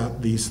think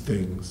about these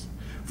things.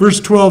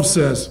 Verse 12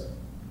 says,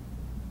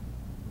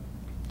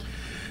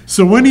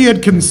 so when he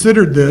had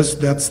considered this,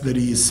 that's that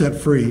he is set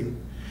free,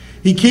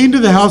 he came to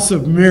the house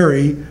of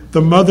Mary,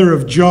 the mother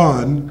of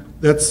John.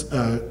 This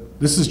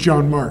is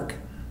John Mark.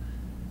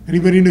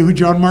 Anybody know who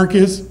John Mark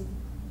is?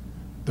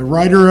 The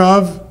writer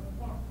of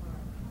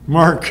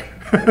Mark.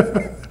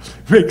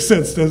 Makes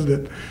sense, doesn't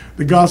it?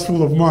 The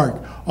Gospel of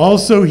Mark.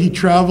 Also, he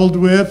traveled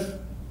with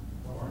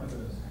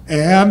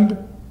and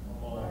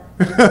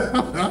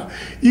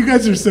you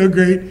guys are so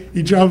great.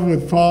 He traveled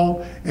with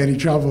Paul and he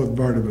traveled with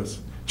Barnabas.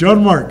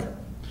 John Mark.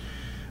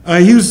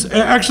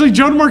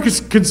 John Mark is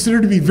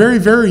considered to be very,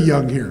 very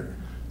young here.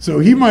 So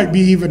he might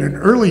be even an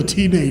early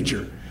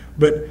teenager.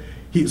 But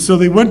so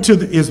they went to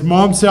his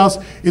mom's house.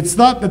 It's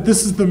thought that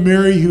this is the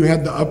Mary who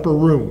had the upper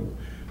room.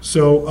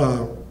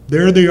 So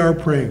there they are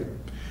praying.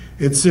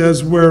 It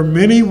says, where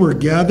many were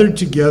gathered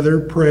together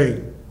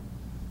praying.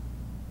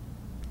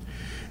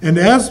 And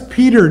as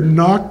Peter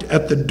knocked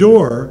at the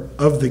door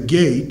of the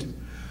gate,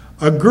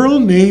 a girl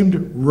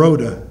named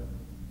Rhoda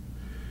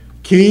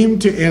came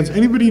to answer.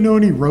 Anybody know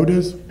any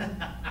Rhodas?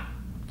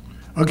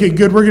 Okay,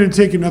 good. We're going to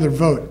take another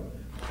vote.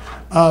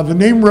 The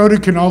name Rhoda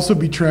can also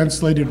be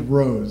translated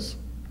Rose.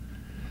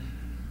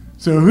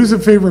 So who's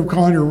in favor of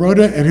calling her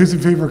Rhoda and who's in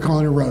favor of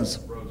calling her Rose?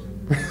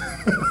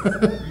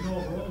 You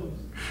know Rose.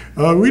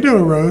 Oh, we know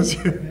Rose.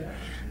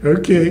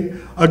 Okay.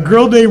 A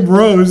girl named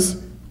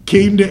Rose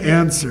came to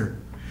answer.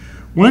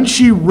 When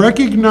she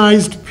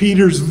recognized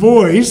Peter's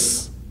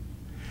voice,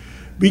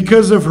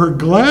 because of her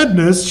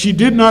gladness, she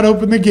did not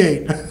open the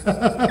gate.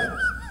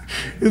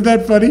 Isn't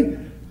that funny?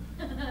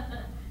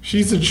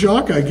 She's in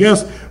shock, I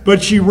guess.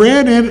 But she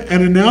ran in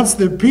and announced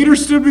that Peter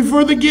stood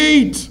before the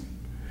gate.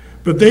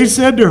 But they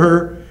said to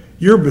her,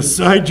 "You're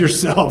beside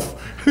yourself,"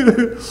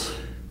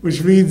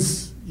 which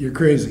means you're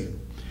crazy.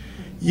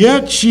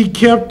 Yet she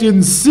kept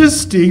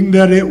insisting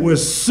that it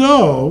was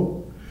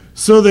so.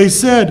 So they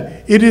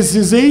said, "It is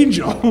his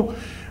angel."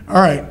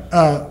 All right,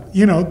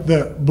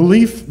 the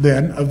belief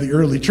then of the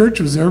early church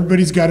was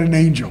everybody's got an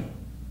angel.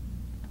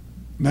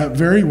 That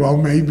very well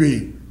may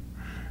be.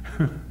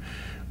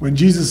 When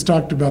Jesus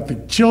talked about the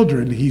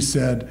children, he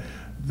said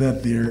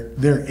that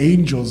their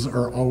angels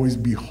are always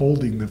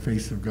beholding the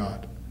face of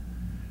God.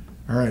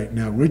 All right,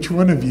 now which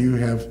one of you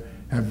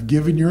have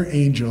given your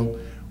angel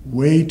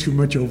way too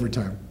much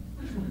overtime?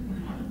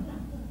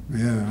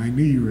 Yeah, I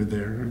knew you were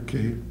there.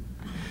 Okay.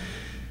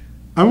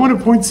 I want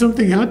to point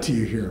something out to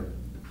you here,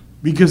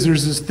 because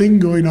there's this thing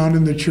going on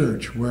in the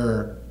church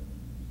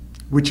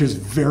which is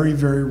very,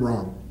 very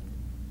wrong.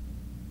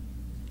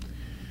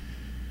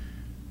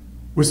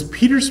 Was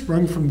Peter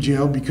sprung from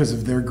jail because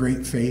of their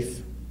great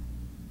faith?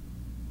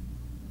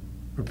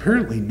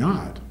 Apparently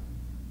not.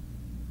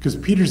 Because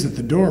Peter's at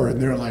the door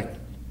and they're like,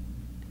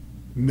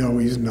 "No,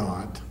 he's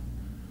not."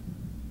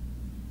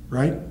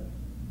 Right?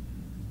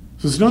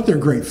 So it's not their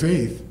great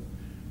faith.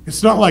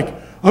 It's not like,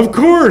 "Of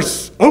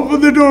course,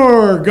 open the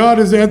door. God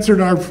has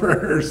answered our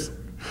prayers."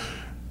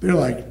 They're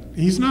like,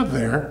 "He's not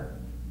there."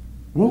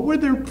 What were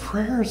their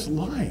prayers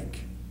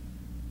like?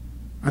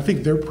 I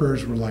think their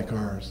prayers were like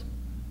ours.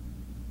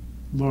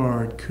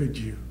 "Lord, could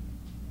you?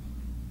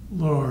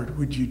 Lord,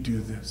 would you do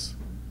this?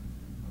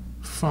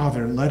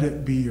 Father, let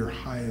it be your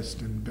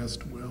highest and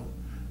best will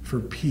for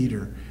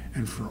Peter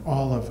and for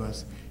all of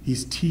us.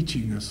 He's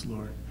teaching us,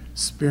 Lord.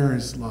 Spare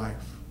his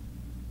life."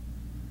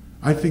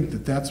 I think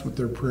that that's what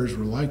their prayers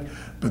were like,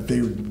 but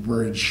they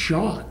were in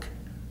shock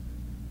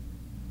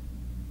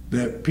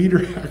that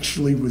Peter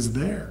actually was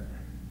there.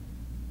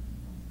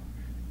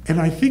 And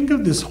I think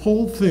of this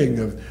whole thing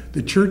of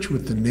the church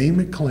with the name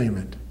it, claim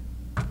it.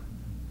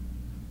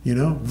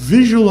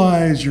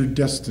 Visualize your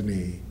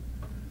destiny.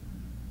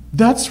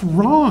 That's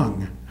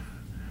wrong.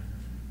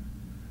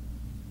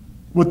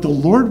 What the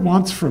Lord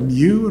wants from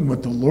you and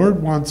what the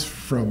Lord wants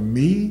from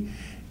me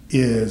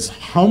is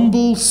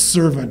humble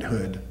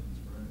servanthood.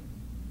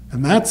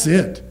 And that's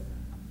it.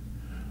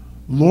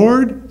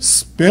 Lord,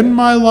 spend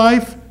my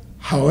life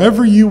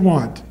however you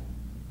want.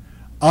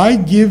 I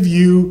give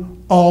you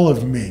all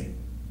of me.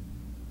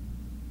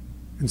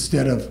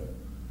 Instead of,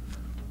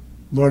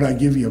 "Lord, I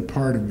give you a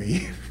part of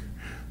me,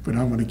 but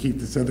I'm going to keep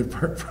this other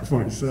part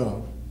for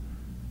myself."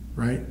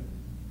 Right?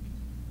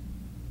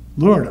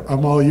 "Lord,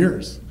 I'm all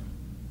yours."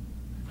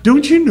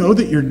 Don't you know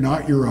that you're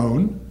not your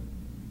own?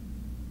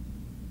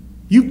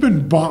 You've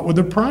been bought with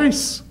a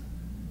price.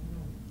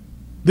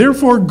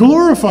 Therefore,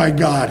 glorify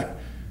God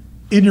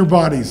in your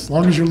bodies. As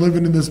long as you're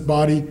living in this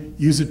body,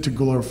 use it to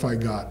glorify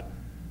God.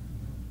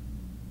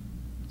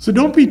 So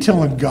don't be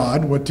telling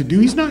God what to do.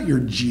 He's not your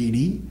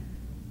genie.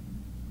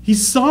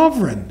 He's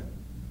sovereign.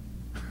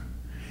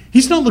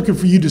 He's not looking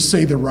for you to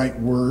say the right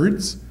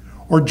words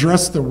or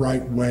dress the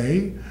right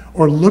way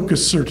or look a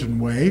certain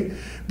way,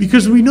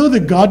 because we know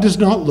that God does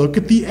not look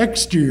at the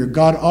exterior.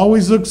 God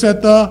always looks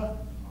at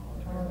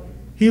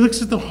He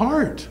looks at the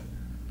heart.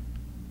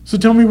 So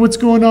tell me what's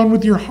going on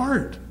with your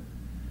heart.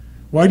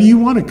 Why do you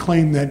want to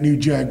claim that new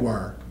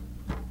Jaguar?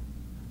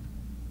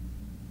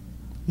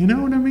 You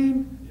know what I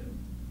mean?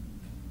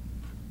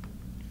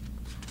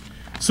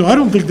 So I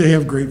don't think they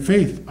have great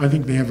faith. I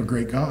think they have a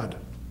great God.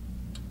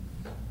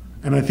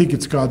 And I think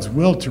it's God's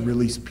will to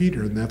release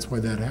Peter, and that's why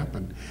that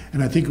happened.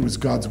 And I think it was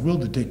God's will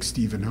to take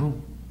Stephen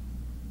home.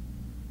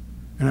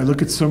 And I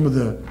look at some of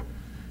the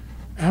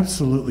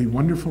absolutely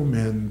wonderful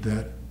men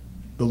that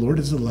the Lord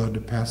has allowed to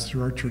pass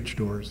through our church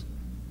doors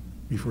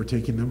before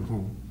taking them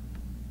home.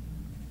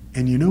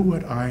 And you know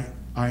what I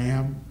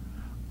am?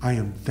 I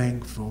am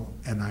thankful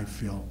and I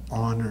feel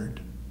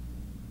honored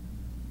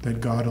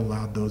that God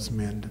allowed those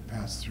men to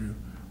pass through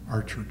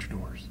our church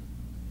doors.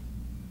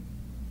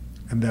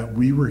 And that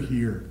we were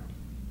here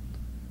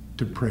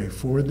to pray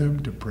for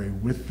them, to pray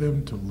with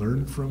them, to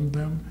learn from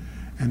them,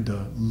 and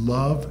to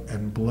love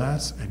and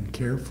bless and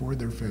care for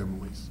their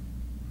families.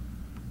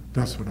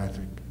 That's what I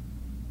think.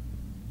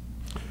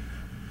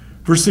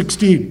 Verse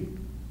 16.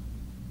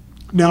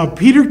 Now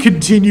Peter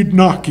continued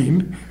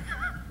knocking,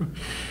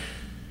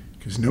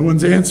 because no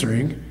one's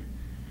answering.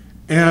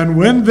 And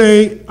when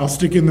they, I'll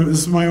stick in, this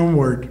is my own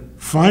word,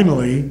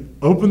 finally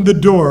opened the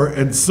door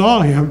and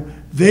saw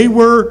him, they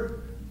were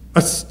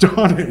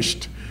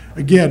astonished.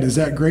 Again, is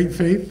that great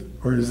faith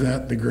or is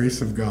that the grace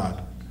of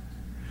God?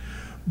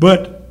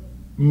 But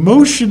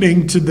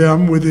motioning to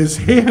them with his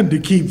hand to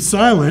keep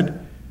silent,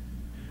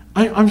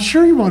 I'm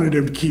sure he wanted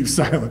him to keep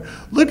silent.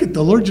 Look at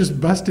the Lord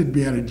just busted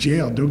me out of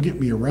jail. Don't get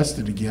me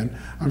arrested again.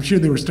 I'm sure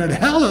they were starting,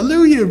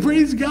 hallelujah,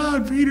 praise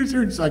God, Peter's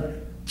here. It's like,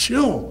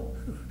 chill.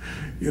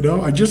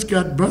 I just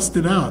got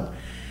busted out.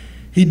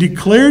 He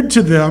declared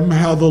to them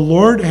how the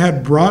Lord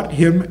had brought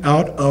him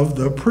out of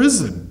the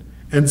prison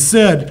and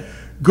said,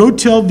 go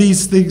tell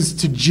these things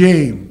to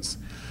James.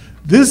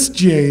 This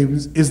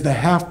James is the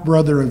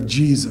half-brother of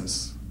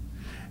Jesus.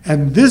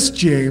 And this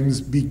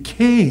James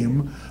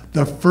became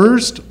the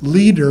first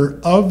leader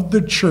of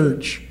the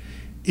church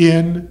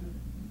in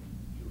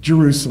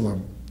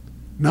Jerusalem.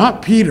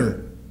 Not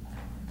Peter.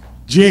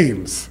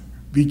 James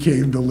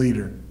became the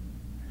leader.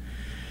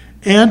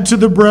 And to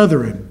the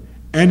brethren.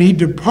 And he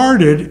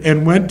departed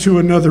and went to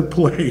another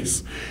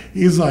place.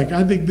 He's like,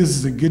 I think this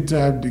is a good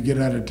time to get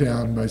out of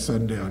town by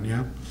sundown,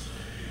 yeah?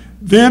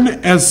 Then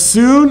as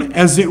soon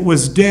as it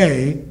was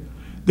day,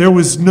 there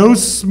was no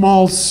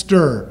small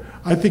stir.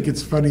 I think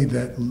it's funny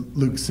that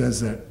Luke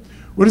says that.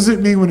 What does it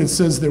mean when it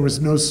says there was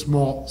no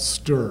small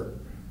stir?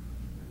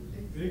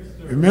 Big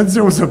stir. It means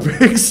there was a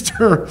big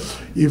stir.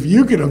 If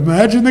you could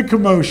imagine the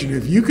commotion,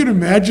 if you could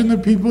imagine the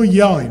people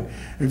yelling,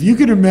 if you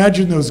could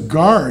imagine those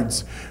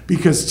guards,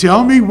 because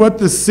tell me what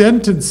the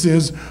sentence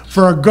is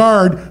for a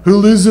guard who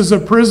loses a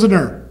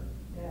prisoner.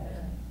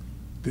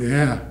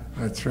 Yeah,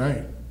 that's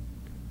right.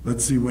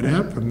 Let's see what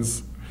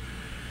happens.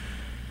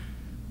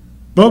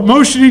 But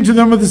motioning to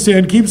them with his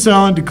hand, keep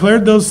silent,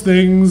 declared those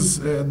things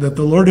that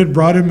the Lord had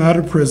brought him out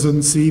of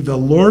prison. See, the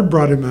Lord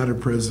brought him out of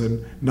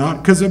prison,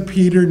 not because of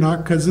Peter,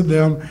 not because of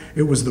them.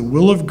 It was the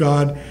will of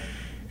God.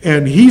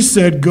 And he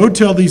said, go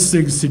tell these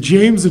things to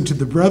James and to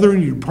the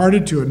brethren. He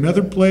departed to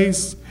another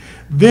place.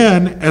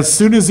 Then, as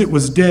soon as it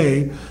was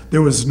day,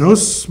 there was no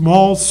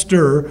small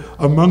stir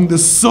among the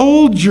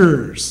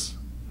soldiers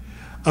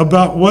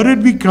about what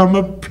had become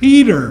of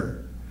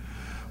Peter.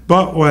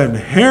 But when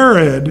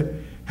Herod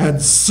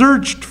had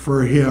searched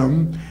for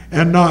him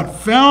and not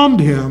found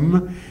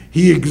him,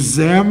 he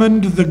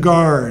examined the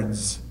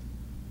guards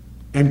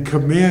and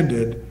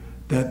commanded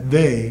that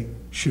they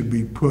should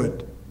be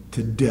put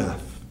to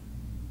death.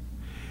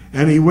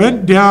 And he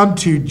went down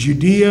to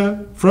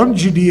Judea, from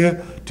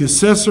Judea to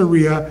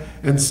Caesarea,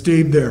 and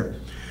stayed there.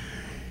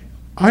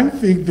 I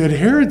think that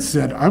Herod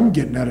said, I'm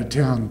getting out of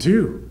town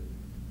too.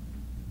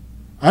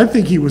 I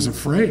think he was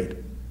afraid.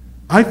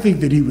 I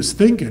think that he was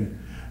thinking,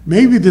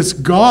 maybe this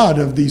God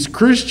of these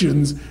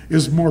Christians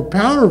is more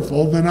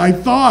powerful than I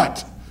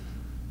thought.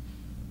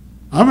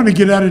 I'm going to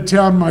get out of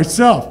town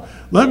myself.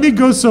 Let me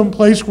go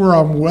someplace where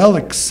I'm well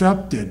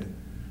accepted.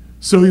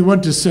 So he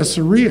went to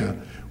Caesarea,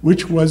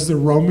 which was the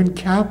Roman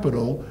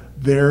capital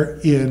there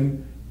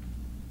in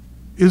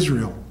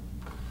Israel.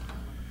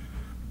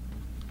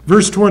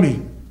 Verse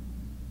 20.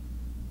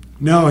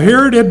 Now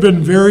Herod had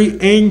been very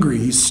angry.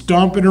 He's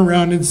stomping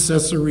around in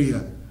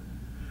Caesarea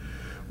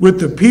with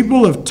the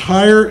people of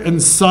Tyre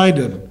and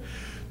Sidon.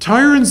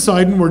 Tyre and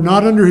Sidon were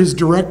not under his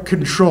direct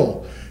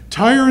control.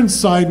 Tyre and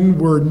Sidon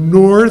were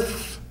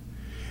north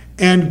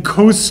and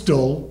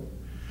coastal,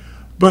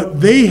 but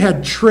they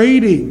had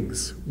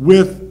tradings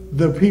with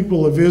the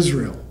people of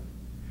Israel.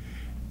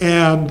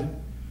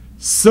 And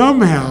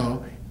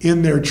somehow,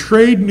 in their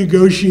trade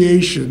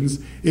negotiations,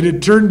 it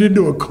had turned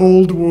into a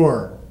Cold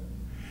War.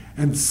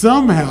 And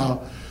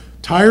somehow,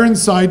 Tyre and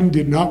Sidon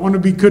did not want to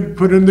be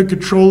put under the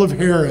control of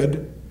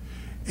Herod,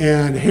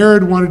 and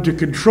Herod wanted to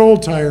control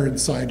Tyre and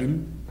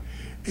Sidon.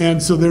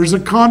 And so there's a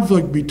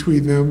conflict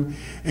between them,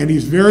 and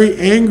he's very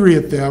angry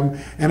at them.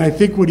 And I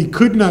think what he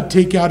could not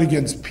take out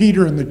against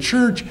Peter and the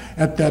church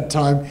at that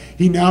time,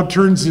 he now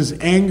turns his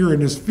anger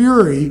and his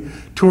fury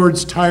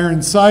towards Tyre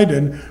and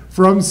Sidon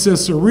from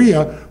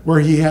Caesarea, where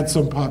he had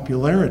some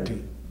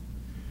popularity.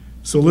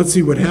 So let's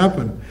see what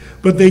happened.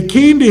 But they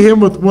came to him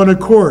with one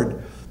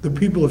accord, the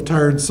people of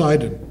Tyre and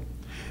Sidon.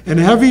 And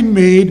having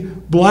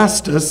made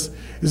Blastus,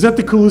 is that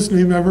the coolest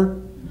name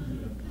ever?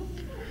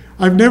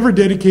 I've never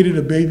dedicated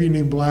a baby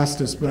named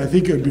Blastus, but I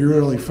think it would be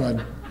really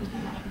fun.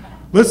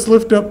 Let's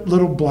lift up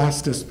little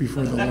Blastus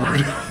before the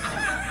Lord.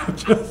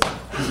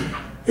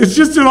 It's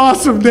just an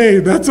awesome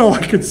name. That's all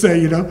I could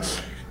say,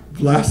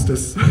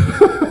 Blastus.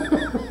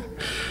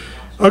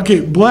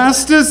 Okay,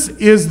 Blastus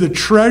is the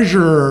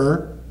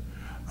treasurer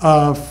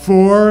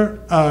for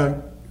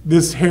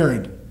this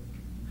Herod.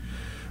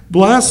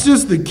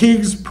 Blastus, the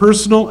king's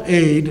personal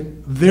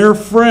aide, their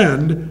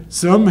friend,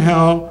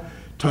 somehow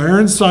Tyre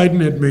and Sidon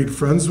had made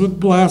friends with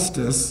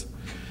Blastus.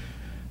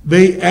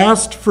 They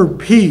asked for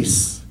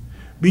peace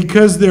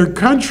because their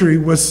country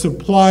was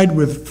supplied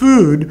with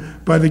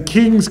food by the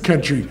king's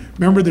country.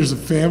 Remember, there's a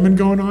famine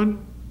going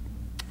on?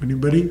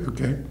 Anybody?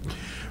 Okay.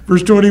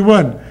 Verse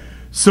 21.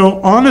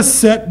 So on a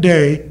set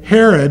day,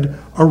 Herod,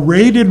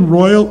 arrayed in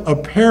royal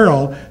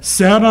apparel,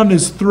 sat on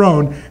his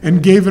throne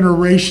and gave an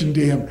oration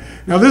to him.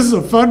 Now this is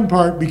a fun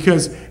part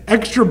because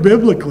extra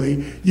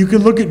biblically, you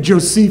can look at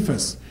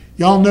Josephus.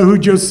 Y'all know who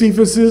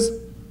Josephus is?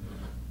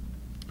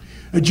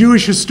 A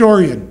Jewish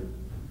historian,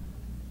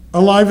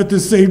 alive at the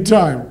same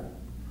time.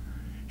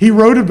 He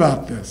wrote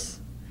about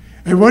this.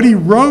 And what he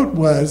wrote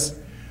was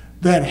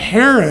that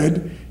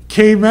Herod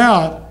came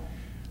out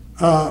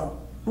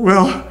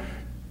Well,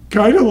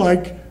 kind of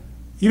like,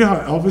 you know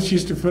how Elvis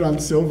used to put on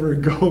silver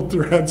and gold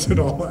threads and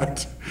all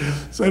that.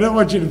 So I don't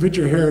want you to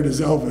picture Herod as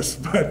Elvis,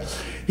 but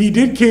he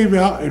did came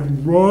out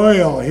in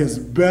his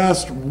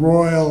best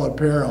royal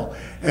apparel.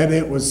 And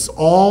it was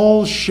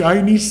all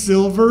shiny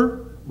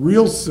silver,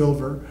 real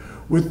silver,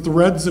 with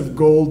threads of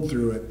gold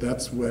through it.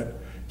 That's what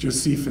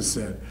Josephus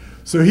said.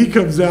 So he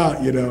comes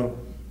out,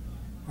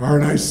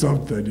 aren't I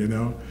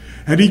something,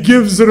 And he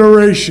gives an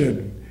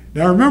oration.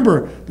 Now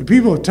remember, the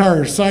people of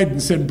Tyre, Sidon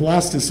sent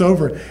Blastus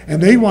over,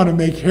 and they want to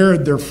make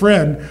Herod their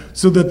friend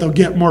so that they'll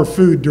get more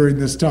food during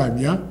this time,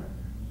 yeah?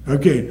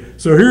 Okay,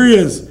 so here he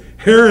is,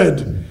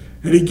 Herod,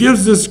 and he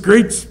gives this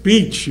great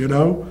speech,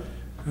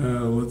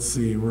 let's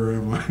see, where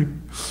am I?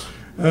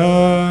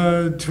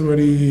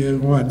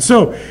 21.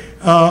 So,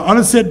 on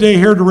a set day,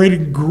 Herod, arrayed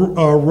in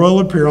royal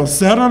apparel,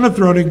 sat on a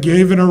throne and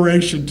gave an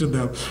oration to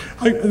them.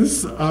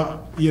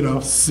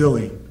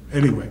 Silly.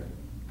 Anyway.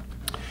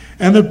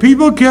 And the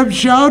people kept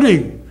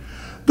shouting,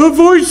 "The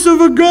voice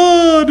of a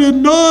God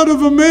and not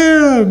of a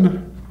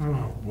man."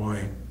 Oh,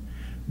 boy.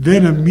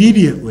 Then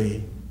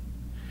immediately,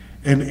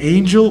 an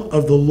angel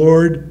of the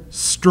Lord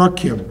struck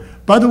him.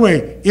 By the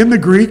way, in the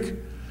Greek,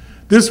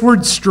 this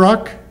word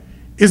struck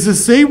is the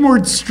same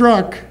word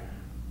struck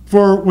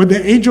for when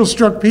the angel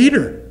struck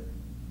Peter.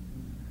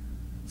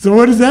 So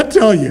what does that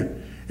tell you?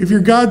 If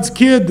you're God's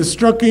kid, the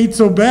struck ain't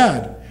so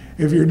bad.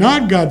 If you're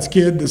not God's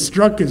kid, the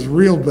struck is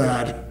real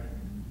bad.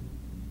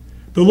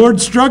 The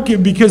Lord struck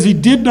him because he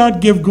did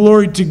not give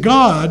glory to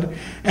God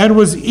and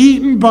was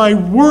eaten by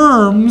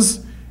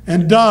worms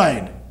and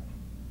died.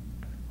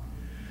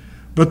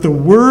 But the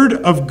word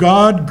of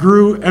God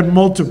grew and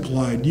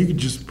multiplied. You can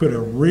just put a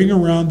ring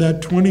around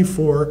that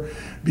 24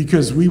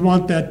 because we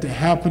want that to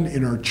happen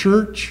in our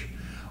church.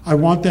 I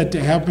want that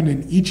to happen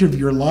in each of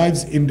your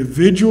lives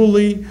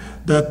individually,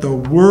 that the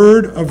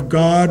word of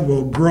God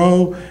will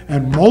grow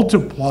and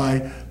multiply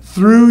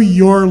through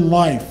your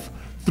life,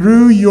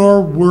 through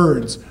your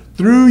words,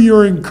 through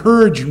your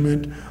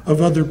encouragement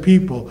of other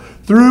people,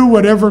 through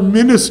whatever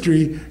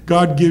ministry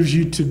God gives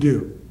you to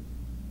do.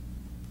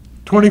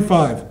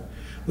 25.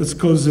 Let's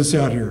close this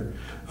out here.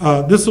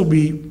 I'm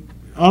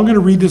going to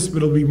read this, but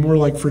it'll be more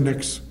like for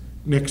next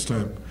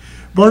time.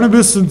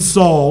 Barnabas and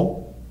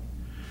Saul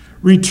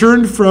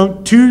returned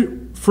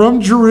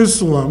from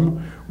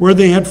Jerusalem, where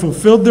they had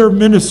fulfilled their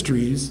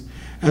ministries,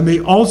 and they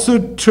also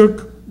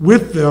took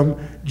with them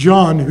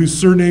John, whose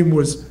surname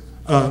was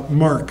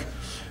Mark.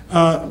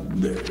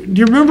 Do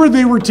you remember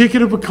they were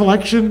taking up a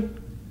collection?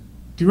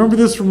 Do you remember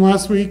this from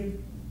last week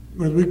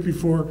or the week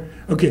before?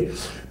 Okay.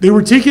 They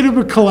were taking up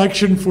a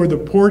collection for the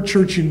poor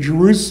church in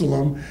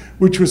Jerusalem,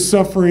 which was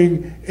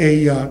suffering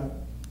a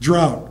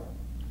drought.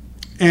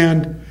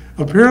 And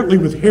apparently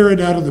with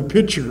Herod out of the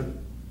picture,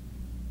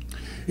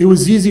 it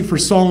was easy for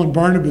Saul and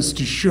Barnabas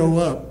to show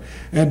up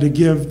and to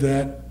give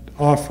that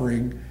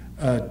offering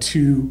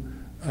to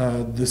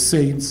the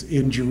saints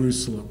in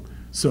Jerusalem.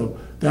 So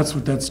that's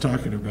what that's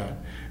talking about.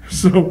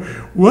 So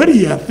what do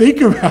you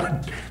think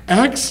about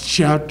Acts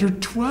chapter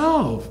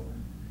 12?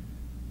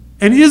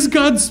 And is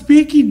God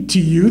speaking to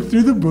you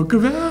through the book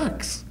of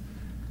Acts?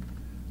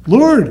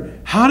 Lord,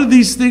 how do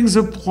these things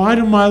apply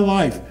to my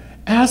life?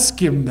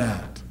 Ask him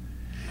that.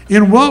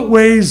 In what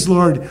ways,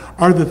 Lord,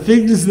 are the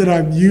things that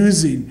I'm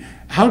using,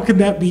 how can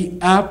that be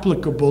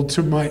applicable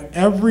to my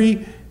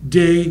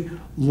everyday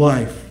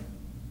life?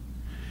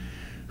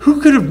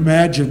 Who could have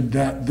imagined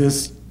that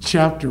this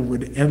chapter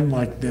would end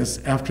like this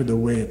after the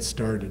way it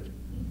started?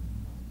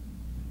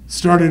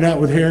 Started out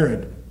with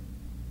Herod,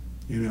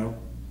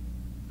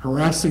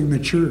 harassing the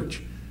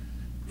church.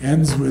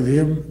 Ends with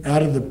him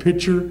out of the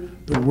picture,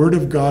 the word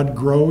of God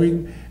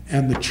growing,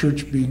 and the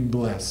church being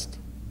blessed.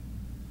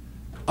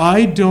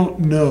 I don't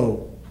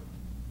know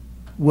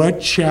what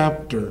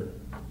chapter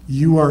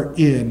you are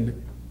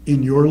in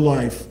your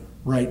life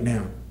right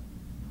now.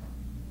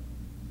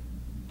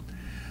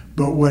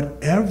 But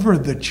whatever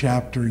the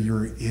chapter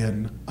you're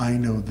in, I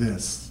know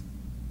this: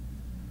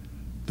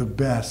 the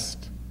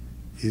best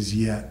is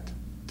yet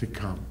to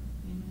come.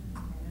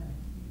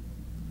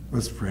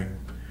 Let's pray.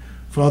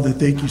 Father,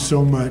 thank you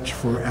so much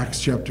for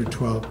Acts chapter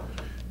 12.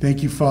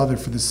 Thank you, Father,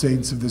 for the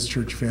saints of this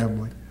church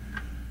family.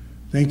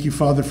 Thank you,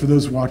 Father, for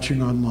those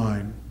watching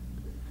online.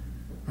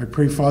 I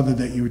pray, Father,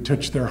 that you would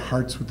touch their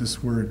hearts with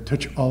this word.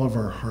 Touch all of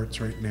our hearts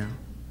right now.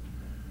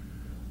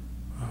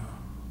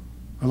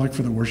 I'd like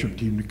for the worship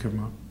team to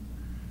come up.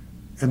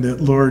 And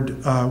that,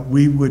 Lord,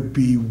 we would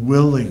be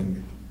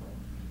willing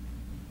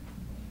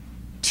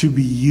to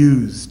be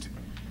used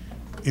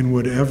in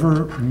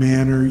whatever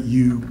manner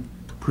you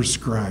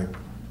prescribe.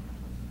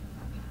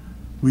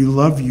 We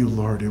love you,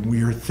 Lord, and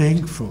we are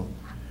thankful.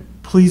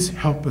 Please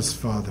help us,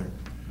 Father,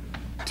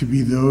 to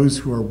be those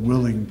who are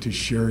willing to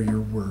share your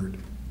word.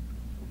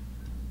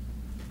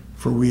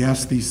 For we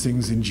ask these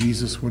things in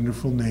Jesus'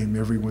 wonderful name,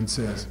 everyone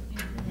says.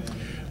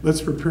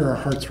 Let's prepare our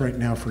hearts right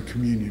now for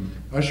communion.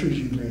 Ushers,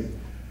 you may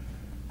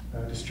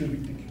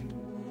distribute the communion.